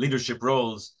taking leadership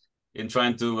roles in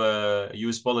trying to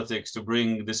use politics to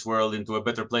bring this world into a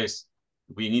better place.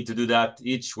 We need to do that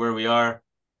each where we are.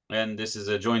 And this is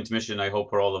a joint mission, I hope,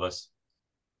 for all of us.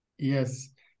 Yes.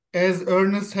 As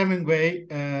Ernest Hemingway,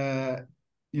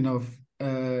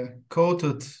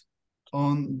 quoted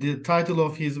on the title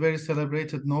of his very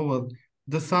celebrated novel,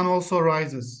 The Sun Also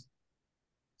Rises.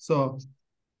 So,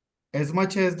 as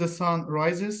much as the sun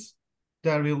rises,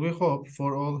 there will be hope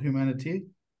for all humanity.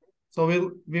 So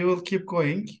we will keep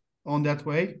going on that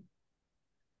way,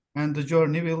 and the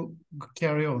journey will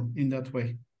carry on in that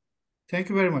way. Thank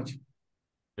you very much.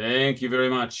 Thank you very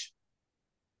much.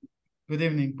 Good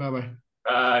evening. Bye-bye.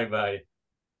 Bye-bye.